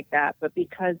something like that. But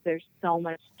because there's so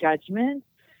much judgment,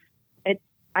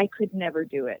 I could never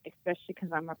do it, especially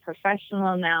because I'm a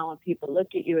professional now and people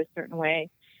look at you a certain way.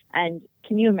 And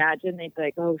can you imagine? They'd be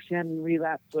like, oh, Shannon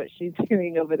relapsed, what she's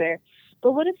doing over there.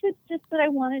 But what if it's just that I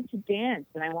wanted to dance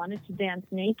and I wanted to dance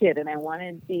naked and I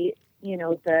wanted the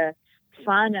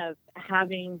fun of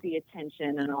having the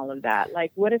attention and all of that?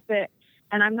 Like, what if it,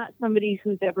 and I'm not somebody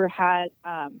who's ever had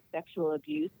sexual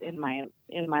abuse in my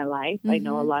life. I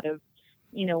know a lot of,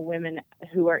 women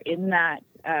who are in that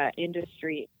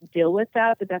industry deal with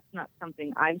that, but that's not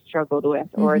something I've struggled with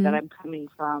or that I'm coming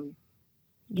from,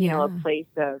 a place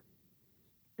of.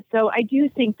 So I do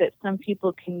think that some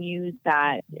people can use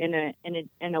that in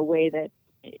a way that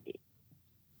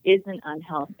isn't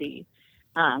unhealthy.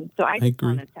 So I just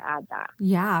wanted to add that.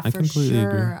 Yeah, I for completely sure.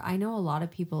 agree. I know a lot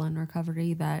of people in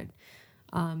recovery that,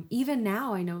 even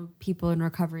now, I know people in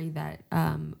recovery that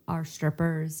are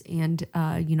strippers, and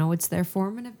it's their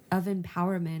form of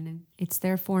empowerment, and it's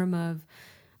their form of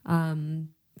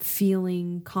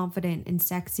feeling confident and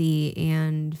sexy,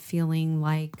 and feeling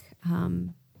like, a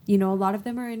lot of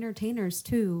them are entertainers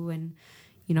too, and.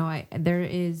 There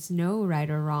is no right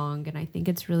or wrong, and I think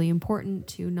it's really important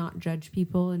to not judge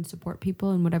people and support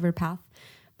people in whatever path.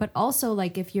 But also,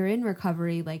 like, if you're in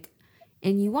recovery, like,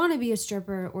 and you want to be a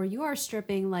stripper or you are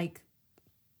stripping, like,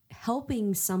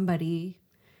 helping somebody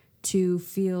to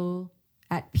feel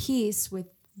at peace with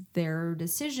their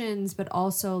decisions, but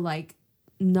also, like,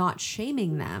 not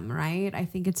shaming them, right? I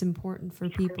think it's important for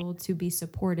people to be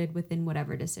supported within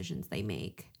whatever decisions they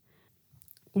make.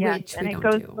 Yeah, which and we it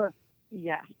don't goes do. for.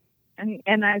 Yeah.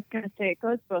 And I was going to say it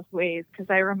goes both ways, because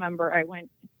I remember I went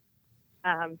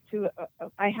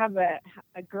I have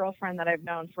a girlfriend that I've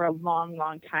known for a long,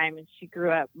 long time, and she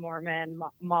grew up Mormon.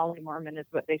 Molly Mormon is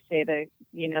what they say,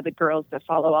 the girls that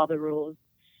follow all the rules.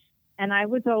 And I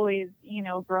was always,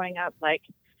 growing up, like,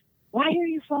 why are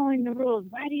you following the rules?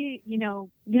 Why do you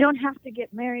don't have to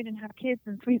get married and have kids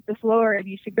and sweep the floor, and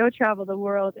you should go travel the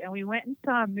world. And we went and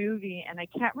saw a movie, and I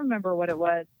can't remember what it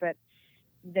was, but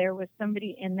there was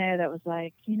somebody in there that was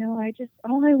like,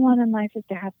 all I want in life is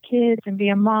to have kids and be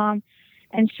a mom.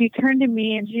 And she turned to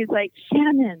me and she's like,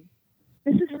 Shannon,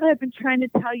 this is what I've been trying to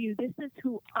tell you. This is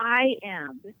who I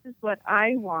am. This is what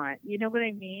I want. You know what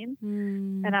I mean?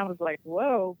 Mm. And I was like,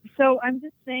 whoa. So I'm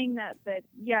just saying that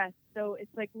yes. So it's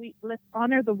like, let's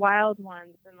honor the wild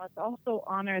ones, and let's also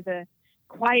honor the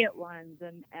quiet ones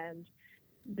and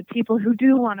the people who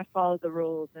do want to follow the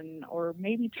rules, or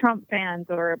maybe Trump fans,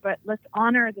 but let's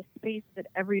honor the space that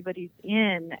everybody's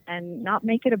in and not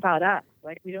make it about us.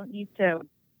 Like, we don't need to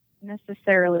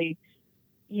necessarily,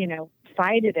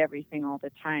 fight at everything all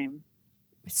the time.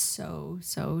 So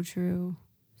true.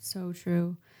 So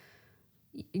true.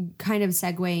 Kind of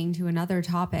segueing to another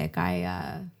topic,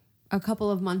 I a couple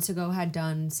of months ago had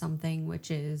done something which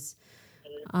is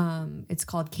it's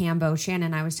called Cambo.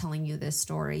 Shannon, I was telling you this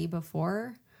story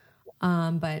before,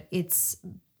 but it's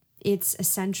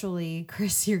essentially,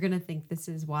 Chris, you're gonna think this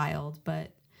is wild,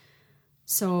 but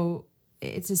so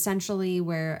it's essentially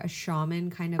where a shaman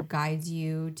kind of guides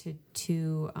you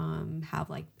to have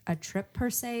like a trip per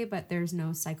se, but there's no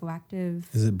psychoactive.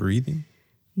 Is it breathing?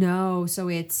 No. So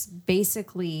it's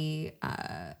basically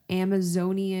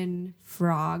Amazonian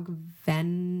frog.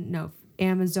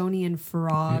 Amazonian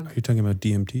frog. Are you talking about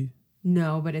DMT?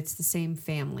 No, but it's the same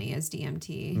family as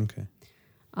DMT. Okay.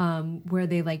 Where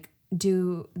they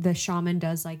the shaman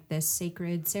does like this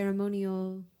sacred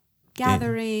ceremonial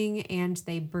gathering, and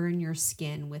they burn your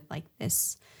skin with like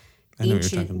this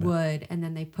ancient wood, and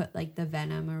then they put like the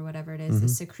venom or whatever it is, the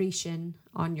secretion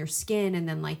on your skin, and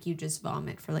then like you just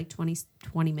vomit for like 20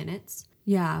 minutes.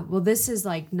 Yeah, well, this is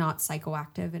like not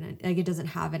psychoactive, and it doesn't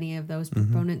have any of those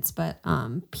components, but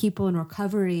people in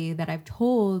recovery that I've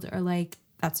told are like,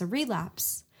 that's a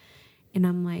relapse. And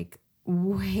I'm like,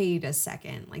 wait a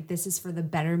second, like, this is for the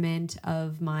betterment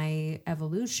of my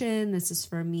evolution. This is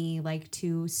for me, like,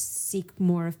 to seek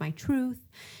more of my truth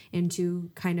and to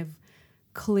kind of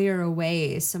clear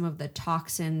away some of the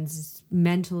toxins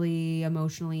mentally,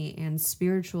 emotionally, and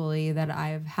spiritually that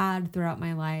I've had throughout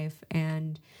my life.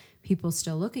 And people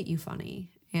still look at you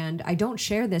funny. And I don't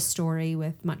share this story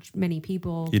with many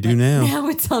people. You do now. Now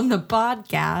it's on the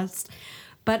podcast.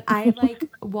 But I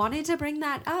wanted to bring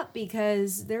that up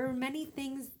because there are many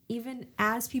things, even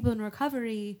as people in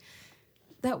recovery,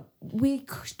 that we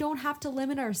don't have to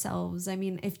limit ourselves. I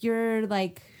mean, if you're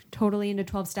like totally into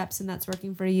 12 steps and that's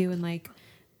working for you, and like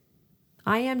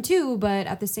I am too, but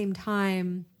at the same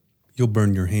time, you'll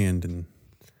burn your hand. And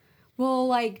well,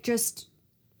 like, just,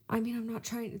 I mean, I'm not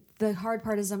trying. The hard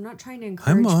part is I'm not trying to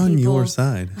encourage people. I'm on your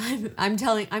side.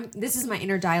 This is my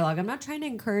inner dialogue. I'm not trying to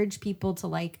encourage people to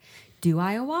like do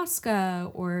ayahuasca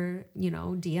or,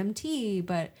 DMT,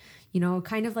 but,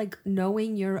 kind of like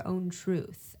knowing your own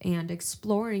truth and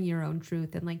exploring your own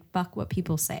truth, and like, fuck what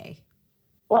people say.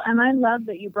 Well, and I love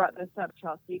that you brought this up,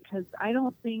 Chelsea, because I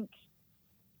don't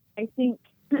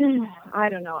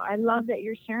know. I love that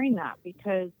you're sharing that,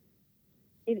 because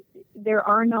there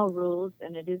are no rules,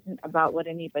 and it isn't about what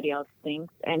anybody else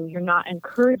thinks, and you're not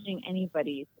encouraging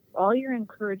anybody. All you're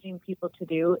encouraging people to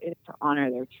do is to honor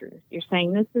their truth. You're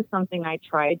saying, this is something I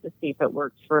tried to see if it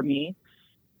works for me,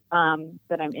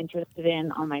 that I'm interested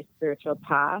in on my spiritual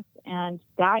path. And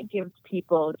that gives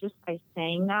people, just by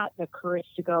saying that, the courage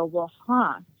to go, well,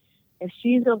 if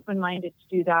she's open-minded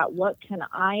to do that, what can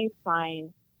I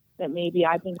find that maybe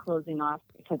I've been closing off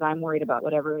because I'm worried about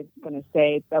what everyone's going to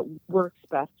say that works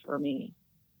best for me?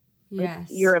 Yes.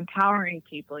 You're empowering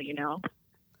people,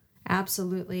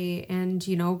 Absolutely. And,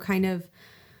 kind of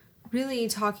really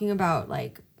talking about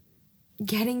like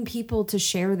getting people to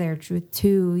share their truth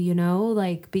too,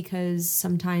 like, because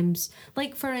sometimes,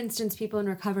 like, for instance, people in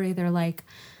recovery, they're like,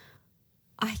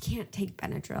 I can't take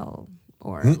Benadryl,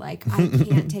 or like, I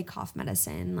can't take cough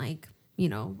medicine. Like,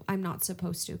 I'm not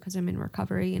supposed to because I'm in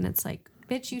recovery. And it's like,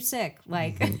 bitch, you sick.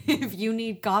 Like, if you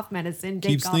need cough medicine,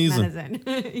 take cough medicine.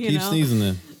 Keep sneezing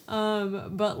it.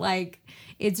 But like,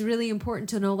 it's really important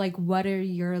to know, like, what are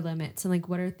your limits, and like,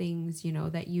 what are things,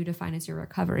 that you define as your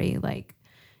recovery. Like,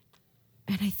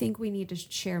 and I think we need to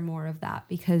share more of that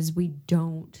because we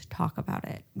don't talk about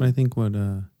it. But I think what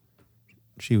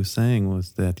she was saying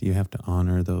was that you have to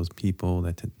honor those people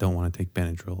that don't want to take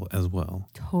Benadryl as well.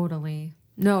 Totally.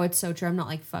 No, it's so true. I'm not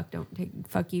like, fuck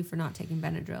you for not taking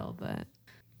Benadryl,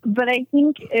 But I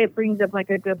think it brings up like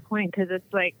a good point because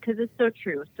it's so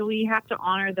true. So we have to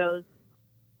honor those,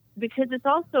 because it's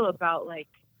also about like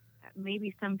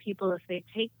maybe some people, if they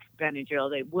take Benadryl,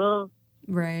 they will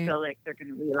feel like they're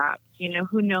going to relapse. You know,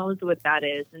 who knows what that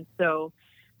is? And so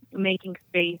making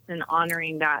space and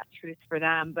honoring that truth for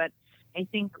them. But I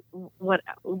think what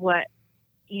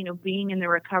you know, being in the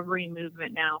recovery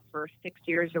movement now for 6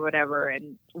 years or whatever,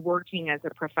 and working as a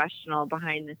professional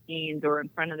behind the scenes or in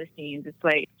front of the scenes, it's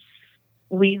like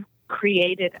we've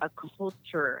created a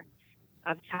culture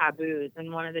of taboos.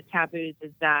 And one of the taboos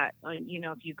is that, you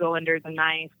know, if you go under the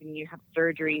knife and you have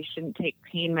surgery, you shouldn't take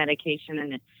pain medication.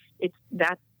 And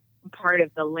that's part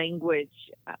of the language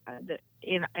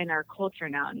in our culture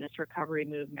now in this recovery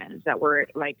movement, is that we're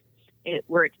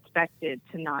expected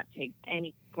to not take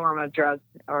any form of drugs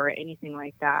or anything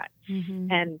like that.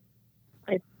 Mm-hmm. And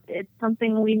it's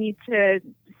something we need to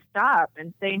stop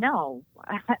and say, no,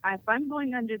 if I'm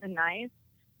going under the knife,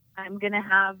 I'm going to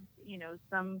have, you know,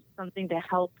 something to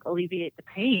help alleviate the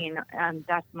pain. And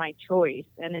that's my choice.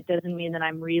 And it doesn't mean that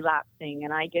I'm relapsing,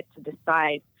 and I get to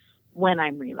decide when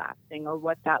I'm relapsing or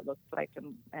what that looks like.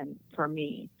 And for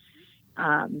me,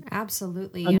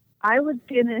 absolutely. I was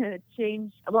going to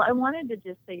change. Well, I wanted to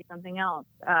just say something else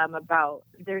about,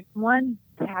 there's one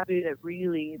taboo that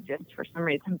really just for some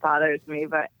reason bothers me.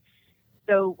 But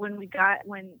so when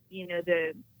you know,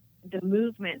 the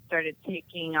movement started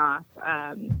taking off,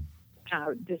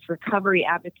 this recovery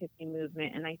advocacy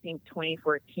movement, and I think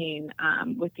 2014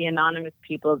 with the Anonymous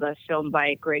People, the film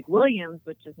by Greg Williams,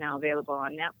 which is now available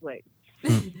on Netflix.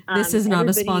 This is not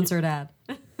a sponsored ad.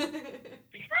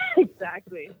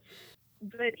 Exactly.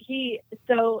 But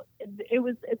it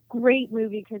was a great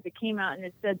movie because it came out and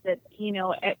it said that, you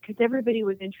know, because everybody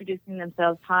was introducing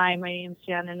themselves. Hi, my name's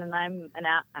Shannon and I'm an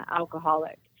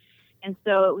alcoholic. And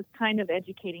so it was kind of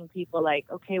educating people like,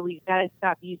 okay, we got to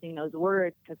stop using those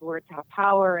words because words have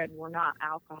power, and we're not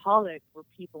alcoholics. We're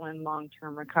people in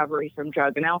long-term recovery from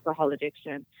drug and alcohol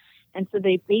addiction. And so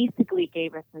they basically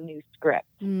gave us a new script.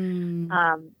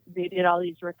 They did all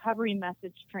these recovery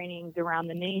message trainings around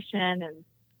the nation, and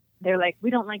they're like, we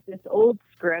don't like this old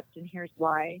script, and here's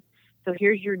why. So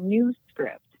here's your new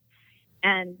script.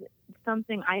 And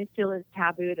something I feel is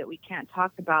taboo that we can't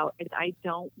talk about is I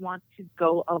don't want to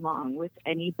go along with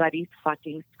anybody's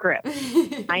fucking script.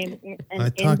 I am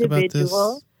an talked individual.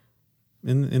 About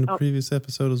this in a previous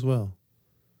episode as well.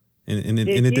 In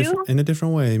a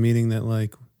different way, meaning that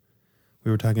like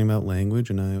we were talking about language,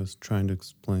 and I was trying to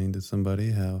explain to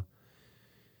somebody how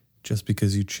just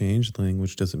because you change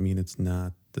language doesn't mean it's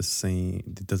not the same.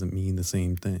 It doesn't mean the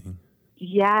same thing.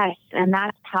 Yes, and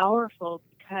that's powerful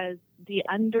because the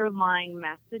underlying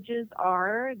messages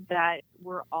are that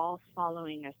we're all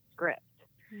following a script.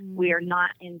 We are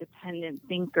not independent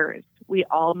thinkers. We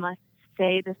all must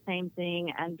say the same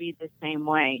thing and be the same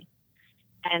way.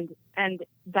 And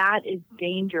that is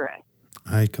dangerous.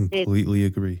 I completely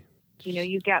agree. You know,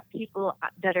 you get people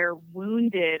that are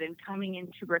wounded and coming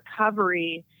into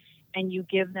recovery, and you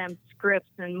give them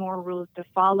scripts and more rules to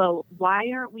follow. Why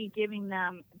aren't we giving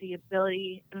them the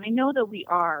ability? And I know that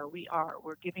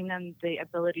we're giving them the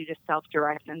ability to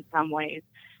self-direct in some ways,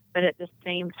 but at the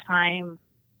same time,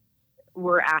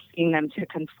 we're asking them to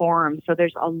conform. So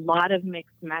there's a lot of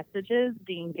mixed messages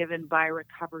being given by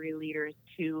recovery leaders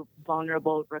to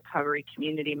vulnerable recovery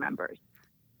community members.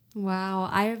 Wow,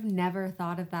 I have never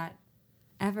thought of that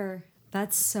ever.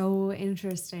 That's so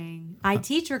interesting. I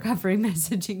teach recovery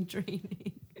messaging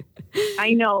training.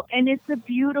 I know, and it's a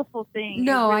beautiful thing.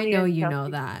 No, really I know you know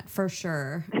that for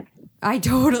sure. I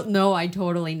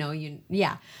totally know you.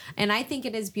 Yeah. And I think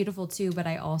it is beautiful too, but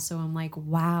I also am like,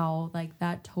 wow, like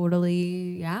that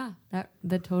totally,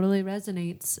 that totally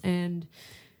resonates. And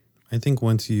I think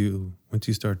once you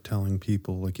start telling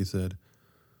people, like you said,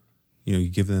 you know, you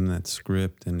give them that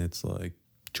script and it's like,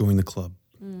 join the club.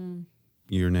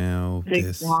 You're now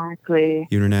this. Exactly.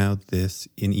 You're now this.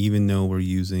 And even though we're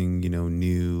using, you know,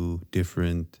 new,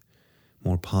 different,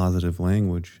 more positive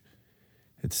language,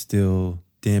 it's still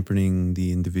dampening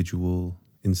the individual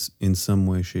in some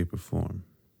way, shape, or form.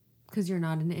 Because you're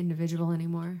not an individual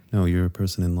anymore. No, you're a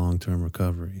person in long-term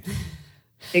recovery.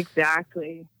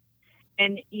 Exactly.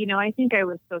 And, you know, I think I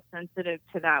was so sensitive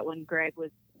to that when Greg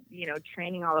was, you know,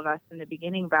 training all of us in the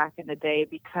beginning back in the day,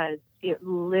 because it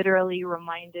literally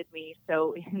reminded me.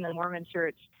 So in the Mormon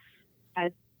church,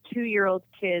 as 2-year-old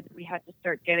kids, we had to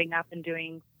start getting up and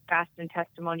doing fast and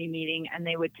testimony meeting, and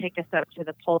they would take us up to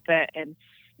the pulpit, and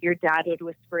your dad would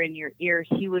whisper in your ear.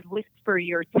 He would whisper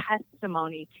your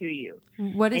testimony to you.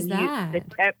 What is that?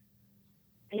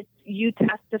 It's you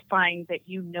testifying that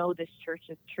you know this church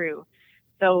is true.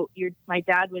 So my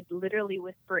dad would literally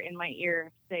whisper in my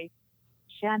ear, say,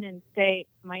 Shannon, say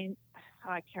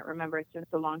I can't remember. It's been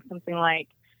so long. Something like,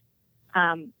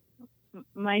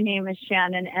 my name is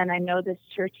Shannon, and I know this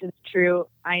church is true.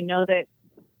 I know that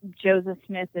Joseph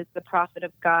Smith is the prophet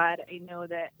of God. I know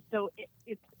that. So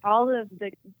it's all of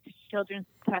the children's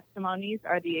testimonies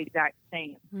are the exact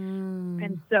same.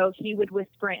 And so he would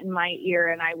whisper it in my ear,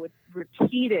 and I would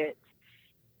repeat it.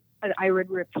 I would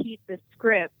repeat the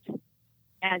script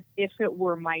as if it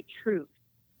were my truth.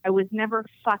 I was never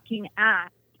fucking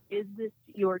asked, is this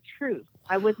your truth?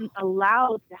 I wasn't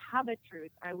allowed to have a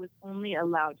truth. I was only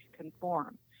allowed to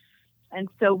conform. And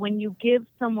so when you give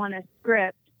someone a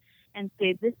script and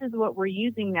say, this is what we're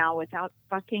using now without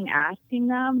fucking asking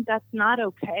them, that's not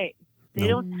okay. They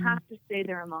don't have to say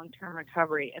they're in long-term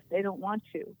recovery if they don't want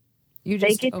to.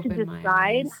 They get to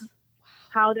decide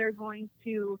how they're going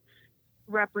to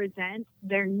represent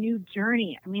their new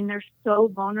journey. I mean, they're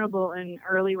so vulnerable in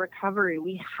early recovery.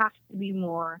 We have to be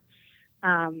more,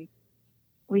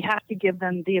 we have to give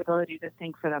them the ability to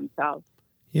think for themselves.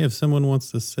 Yeah, if someone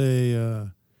wants to say,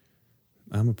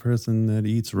 I'm a person that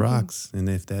eats rocks, and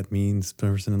if that means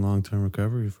person in long-term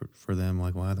recovery for them,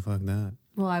 like, why the fuck not?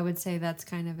 Well, I would say that's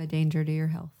kind of a danger to your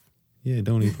health. Yeah,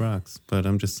 don't eat rocks. But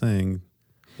I'm just saying,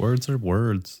 words are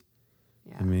words.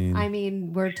 Yeah. I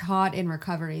mean, we're taught in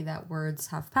recovery that words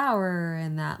have power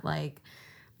and that, like,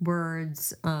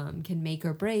 words can make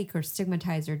or break or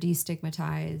stigmatize or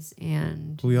destigmatize.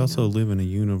 And we also live in a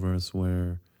universe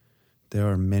where there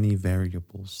are many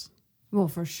variables. Well,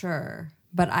 for sure.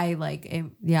 But I like it,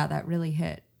 yeah, that really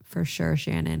hit for sure,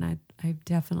 Shannon. I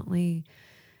definitely,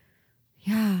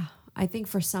 yeah. I think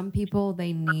for some people,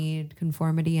 they need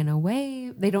conformity in a way.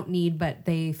 They don't need, but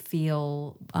they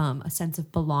feel a sense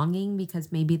of belonging because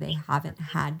maybe they haven't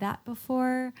had that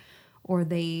before, or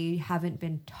they haven't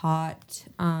been taught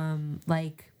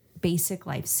like basic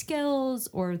life skills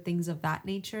or things of that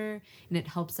nature. And it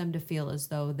helps them to feel as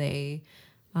though they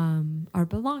are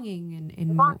belonging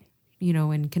and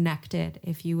connected,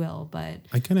 if you will. But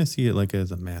I kind of see it like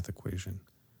as a math equation,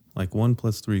 like 1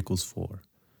 + 3 = 4.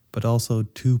 But also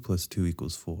 2 + 2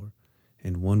 = 4.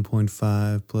 And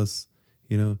 1.5 plus,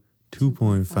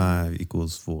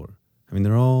 2.5 = 4. I mean,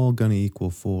 they're all going to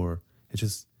equal 4. It's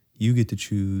just you get to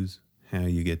choose how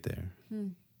you get there.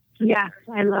 Yeah,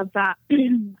 I love that.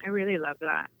 I really love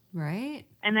that. Right.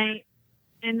 And I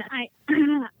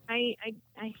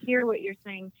hear what you're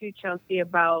saying too, Chelsea,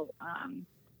 about,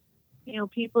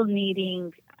 people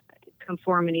needing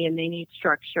conformity and they need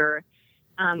structure.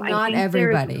 Not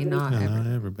everybody. Not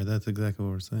everybody. That's exactly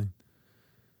what we're saying.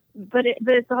 But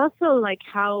it's also like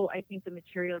how I think the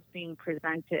material is being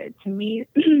presented. To me,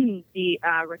 the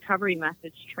recovery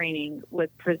message training was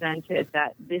presented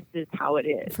that this is how it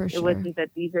is. For sure. It wasn't that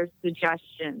these are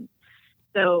suggestions.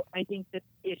 So I think that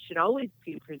it should always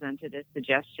be presented as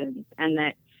suggestions, and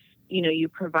that you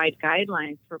provide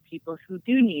guidelines for people who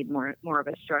do need more of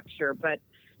a structure. But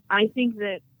I think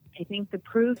the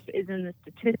proof is in the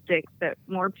statistics that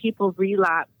more people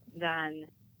relapse than,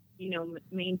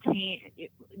 maintain.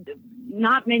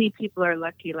 Not many people are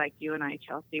lucky like you and I,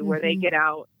 Chelsea, where they get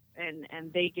out and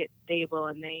they get stable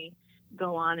and they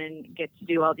go on and get to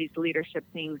do all these leadership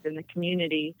things in the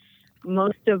community.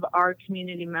 Most of our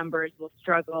community members will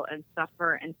struggle and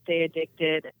suffer and stay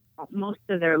addicted most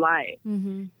of their life.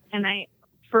 Mm-hmm. And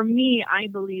for me, I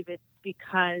believe it's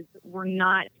because we're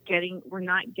not getting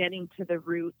to the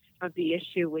root of the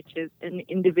issue, which is an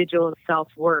individual's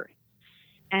self-worth.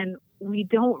 And we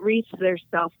don't reach their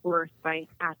self-worth by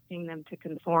asking them to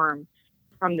conform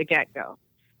from the get-go.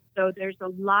 So there's a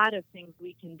lot of things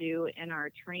we can do in our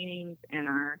trainings and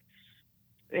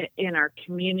in our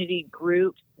community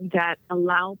groups that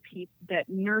allow people, that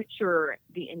nurture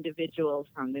the individual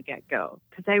from the get-go.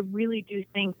 Because I really do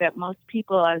think that most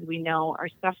people, as we know, are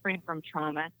suffering from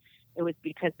trauma. It was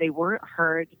because they weren't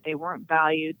heard, they weren't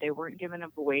valued, they weren't given a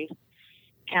voice.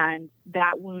 And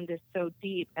that wound is so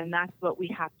deep, and that's what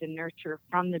we have to nurture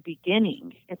from the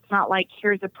beginning. It's not like,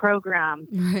 here's a program,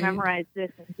 memorize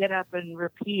this and get up and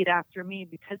repeat after me,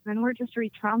 because then we're just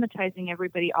re-traumatizing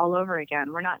everybody all over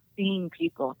again. We're not seeing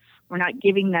people. We're not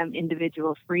giving them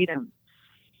individual freedom.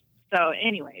 So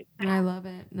anyways. I love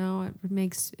it. No,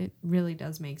 it really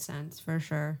does make sense, for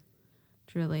sure.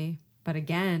 Truly. But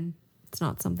again, it's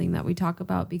not something that we talk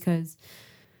about because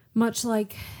much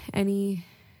like any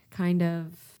kind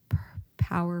of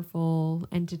powerful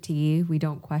entity, we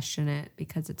don't question it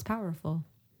because it's powerful.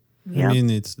 Yep. I mean,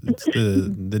 it's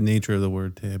the nature of the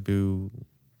word taboo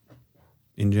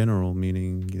in general,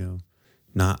 meaning,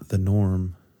 not the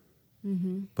norm,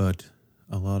 but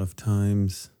a lot of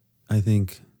times I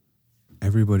think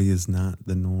everybody is not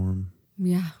the norm.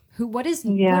 Yeah. What is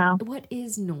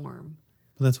norm?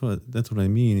 That's what I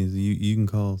mean is you can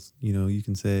call, you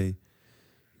can say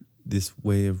this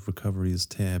way of recovery is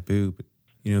taboo, but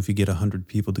if you get 100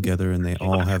 people together and they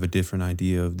all have a different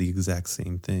idea of the exact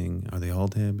same thing, are they all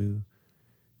taboo?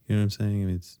 You know what I'm saying? I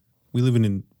mean, we live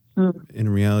in a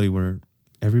reality where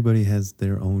everybody has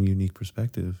their own unique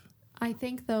perspective. I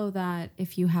think, though, that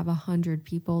if you have 100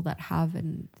 people that have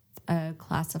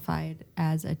classified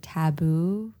as a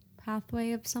taboo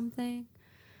pathway of something,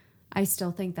 I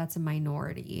still think that's a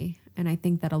minority. And I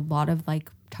think that a lot of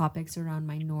topics around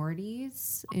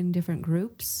minorities in different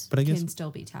groups can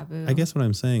still be taboo. I guess what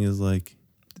I'm saying is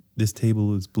this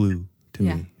table is blue to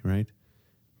me, right?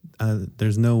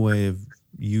 There's no way of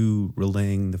you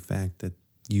relaying the fact that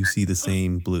you see the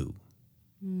same blue.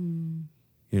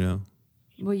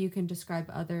 Well, you can describe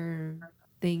other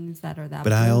things that are that but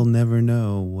blue. I'll never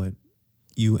know what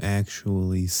you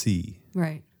actually see.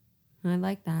 Right. I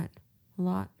like that a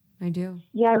lot. I do.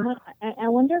 Yeah, I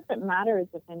wonder if it matters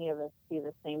if any of us see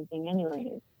the same thing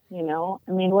anyways,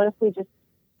 I mean, what if we just,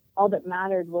 all that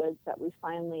mattered was that we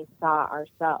finally saw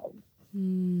ourselves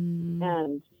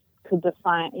and could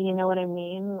define, you know what I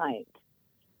mean?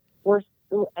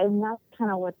 And that's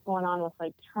kind of what's going on with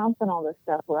Trump and all this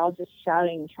stuff. We're all just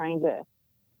shouting, trying to,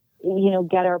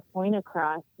 get our point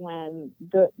across when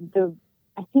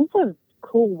I think the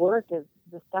cool work is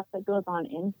the stuff that goes on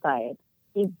inside.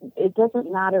 It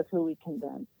doesn't matter who we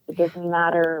convince. It doesn't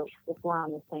matter if we're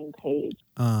on the same page.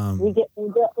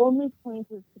 The only point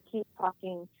is to keep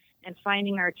talking and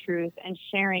finding our truth and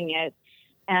sharing it.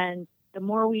 And the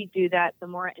more we do that, the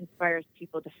more it inspires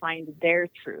people to find their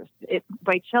truth.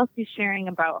 By Chelsea sharing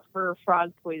about her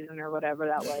frog poison or whatever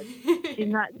that was, she's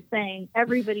not saying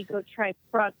everybody go try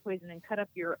frog poison and cut up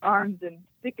your arms and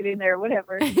stick it in there or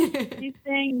whatever. She's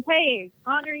saying, hey,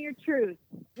 honor your truth.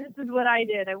 This is what I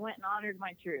did. I went and honored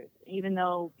my truth, even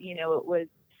though, it was,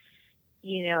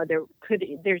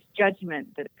 there's judgment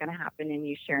that's going to happen in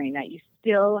you sharing that. You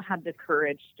still had the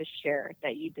courage to share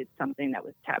that you did something that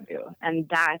was taboo, and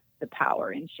that's the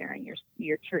power in sharing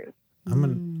your truth.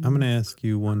 I'm gonna ask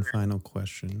you one final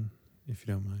question, if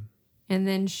you don't mind. And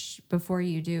then before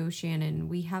you do, Shannon,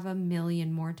 we have a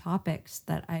million more topics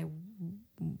that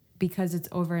because it's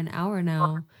over an hour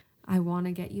now, I want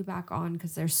to get you back on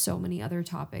because there's so many other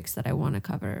topics that I want to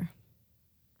cover.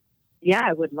 Yeah,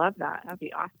 I would love that. That'd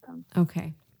be awesome.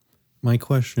 Okay. My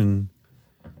question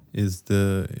is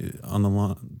on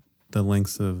the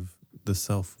lengths of the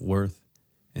self-worth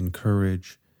and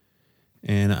courage.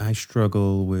 And I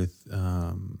struggle with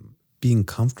being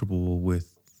comfortable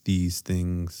with these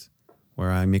things where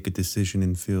I make a decision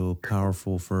and feel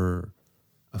powerful for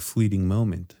a fleeting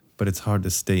moment. But it's hard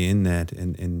to stay in that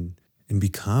and be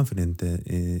confident that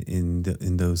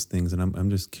in those things. And I'm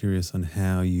just curious on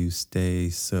how you stay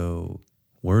so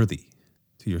worthy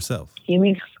to yourself. You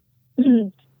mean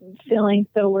feeling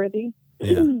so worthy?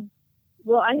 Yeah.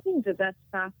 Well, I think that's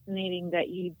fascinating that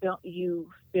you don't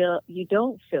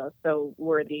feel so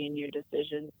worthy in your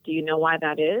decisions. Do you know why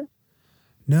that is?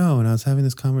 No, and I was having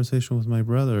this conversation with my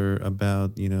brother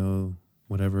about,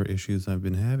 whatever issues I've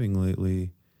been having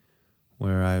lately,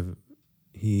 where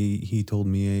he told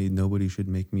me, hey, nobody should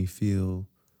make me feel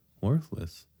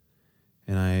worthless.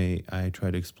 And I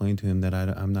tried to explain to him that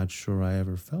I'm not sure I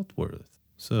ever felt worth.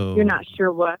 So you're not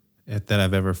sure what? That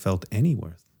I've ever felt any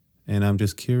worth. And I'm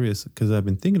just curious because I've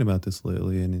been thinking about this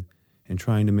lately and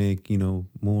trying to make,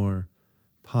 more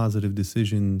positive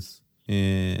decisions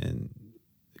and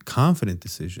confident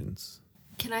decisions.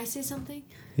 Can I say something?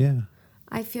 Yeah.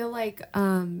 I feel like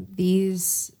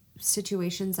these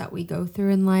situations that we go through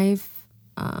in life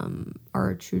are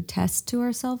a true test to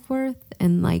our self-worth.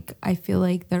 And I feel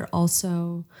like they're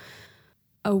also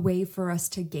a way for us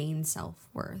to gain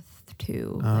self-worth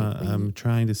too. I'm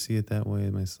trying to see it that way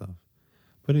myself.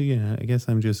 But again, I guess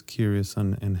I'm just curious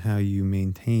on how you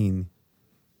maintain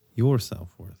your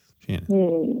self-worth,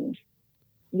 Shannon.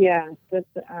 Yeah, that's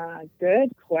a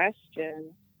good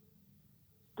question.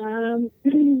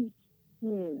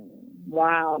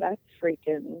 Wow, that's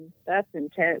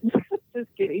intense. Just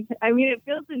kidding. I mean, it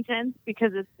feels intense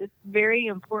because it's a very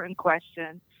important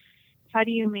question. How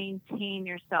do you maintain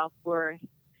your self-worth?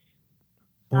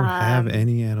 Or have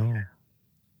any at all?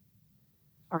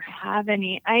 Or have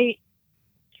any. I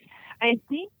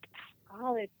think,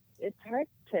 it's hard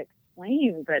to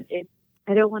explain, but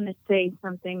I don't want to say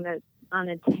something that's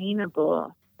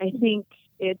unattainable. I think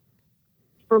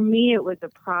for me, it was a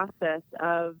process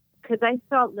of, because I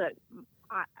felt that,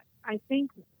 I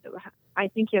think you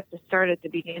have to start at the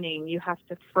beginning. You have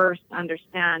to first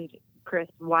understand Chris,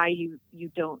 why you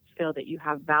don't feel that you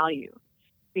have value,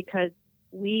 because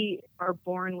we are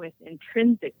born with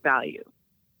intrinsic value,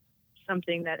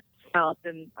 something that's felt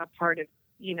and a part of,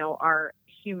 our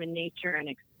human nature and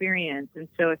experience. And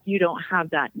so if you don't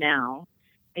have that now,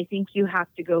 I think you have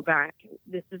to go back.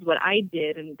 This is what I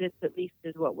did, and this at least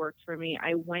is what worked for me.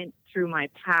 I went through my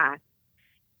past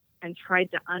and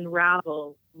tried to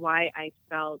unravel why I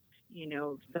felt,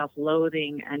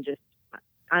 self-loathing and just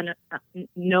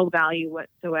no value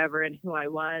whatsoever in who I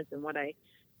was and what I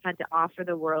had to offer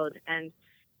the world. And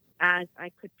as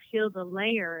I could peel the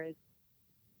layers,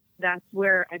 that's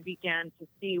where I began to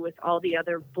see, with all the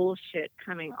other bullshit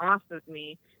coming off of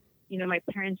me. My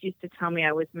parents used to tell me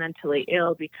I was mentally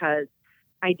ill because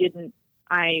I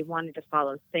wanted to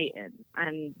follow Satan.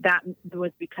 And that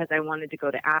was because I wanted to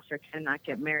go to Africa and not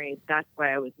get married. That's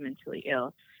why I was mentally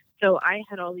ill. So I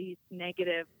had all these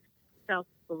negative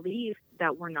self-beliefs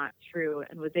that were not true,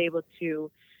 and was able to,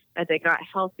 as I got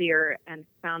healthier and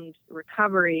found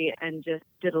recovery and just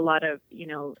did a lot of,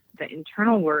 the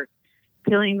internal work,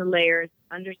 peeling the layers,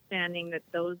 understanding that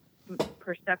those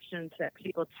perceptions that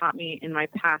people taught me in my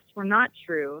past were not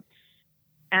true.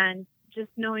 And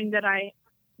just knowing that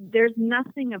there's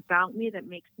nothing about me that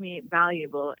makes me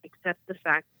valuable except the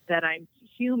fact that I'm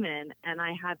human and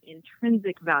I have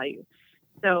intrinsic value.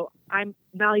 So I'm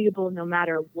valuable no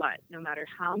matter what, no matter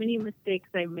how many mistakes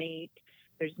I make.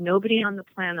 There's nobody on the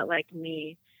planet like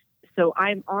me. So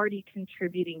I'm already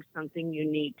contributing something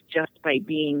unique just by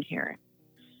being here.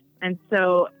 And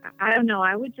so, I don't know,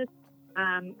 I would just,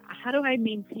 how do I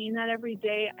maintain that every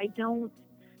day? I don't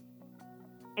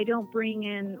bring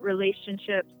in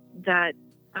relationships that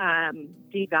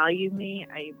devalue me.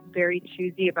 I'm very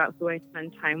choosy about who I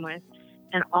spend time with.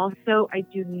 And also, I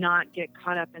do not get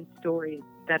caught up in stories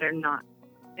that are not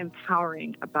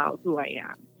empowering about who I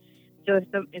am. So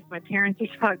if my parents are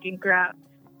talking crap,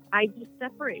 I just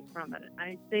separate from it.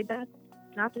 I say that's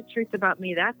not the truth about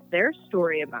me. That's their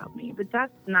story about me, but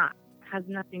has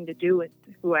nothing to do with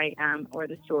who I am or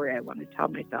the story I want to tell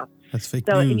myself. That's fake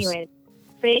news. So anyway,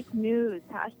 fake news,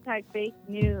 #fake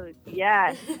news.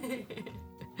 Yes.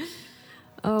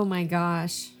 Oh my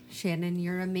gosh, Shannon,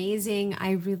 you're amazing.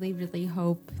 I really, really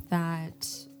hope that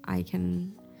I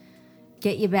can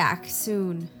get you back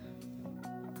soon.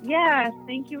 Yeah,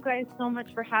 thank you guys so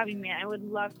much for having me. I would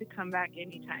love to come back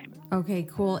anytime. Okay,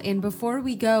 cool. And before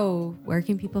we go, where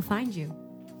can people find you?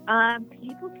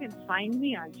 People can find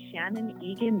me on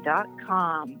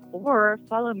ShannonEgan.com or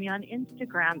follow me on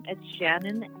Instagram at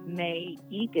Shannon May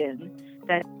Egan.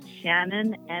 That's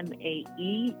Shannon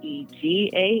Maeegan.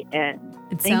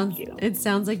 Thank you. It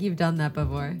sounds like you've done that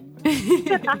before.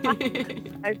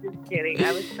 I'm just kidding.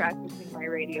 I was practicing my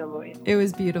radio voice. It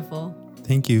was beautiful.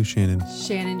 Thank you, Shannon.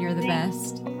 Shannon, you're the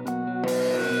best.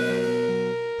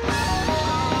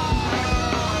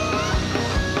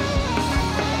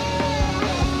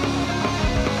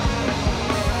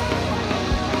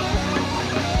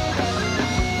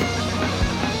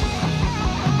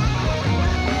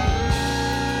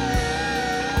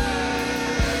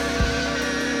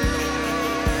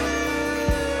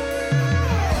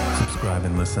 Subscribe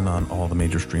and listen on all the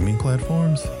major streaming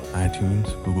platforms: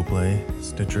 iTunes, Google Play,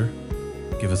 Stitcher.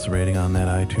 Give us a rating on that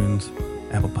iTunes,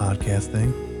 Apple Podcast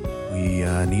thing. We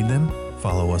need them.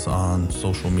 Follow us on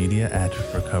social media at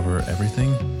Recover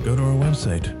Everything. Go to our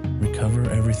website,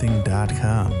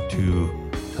 recovereverything.com, to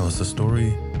tell us a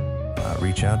story.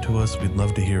 Reach out to us. We'd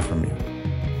love to hear from you.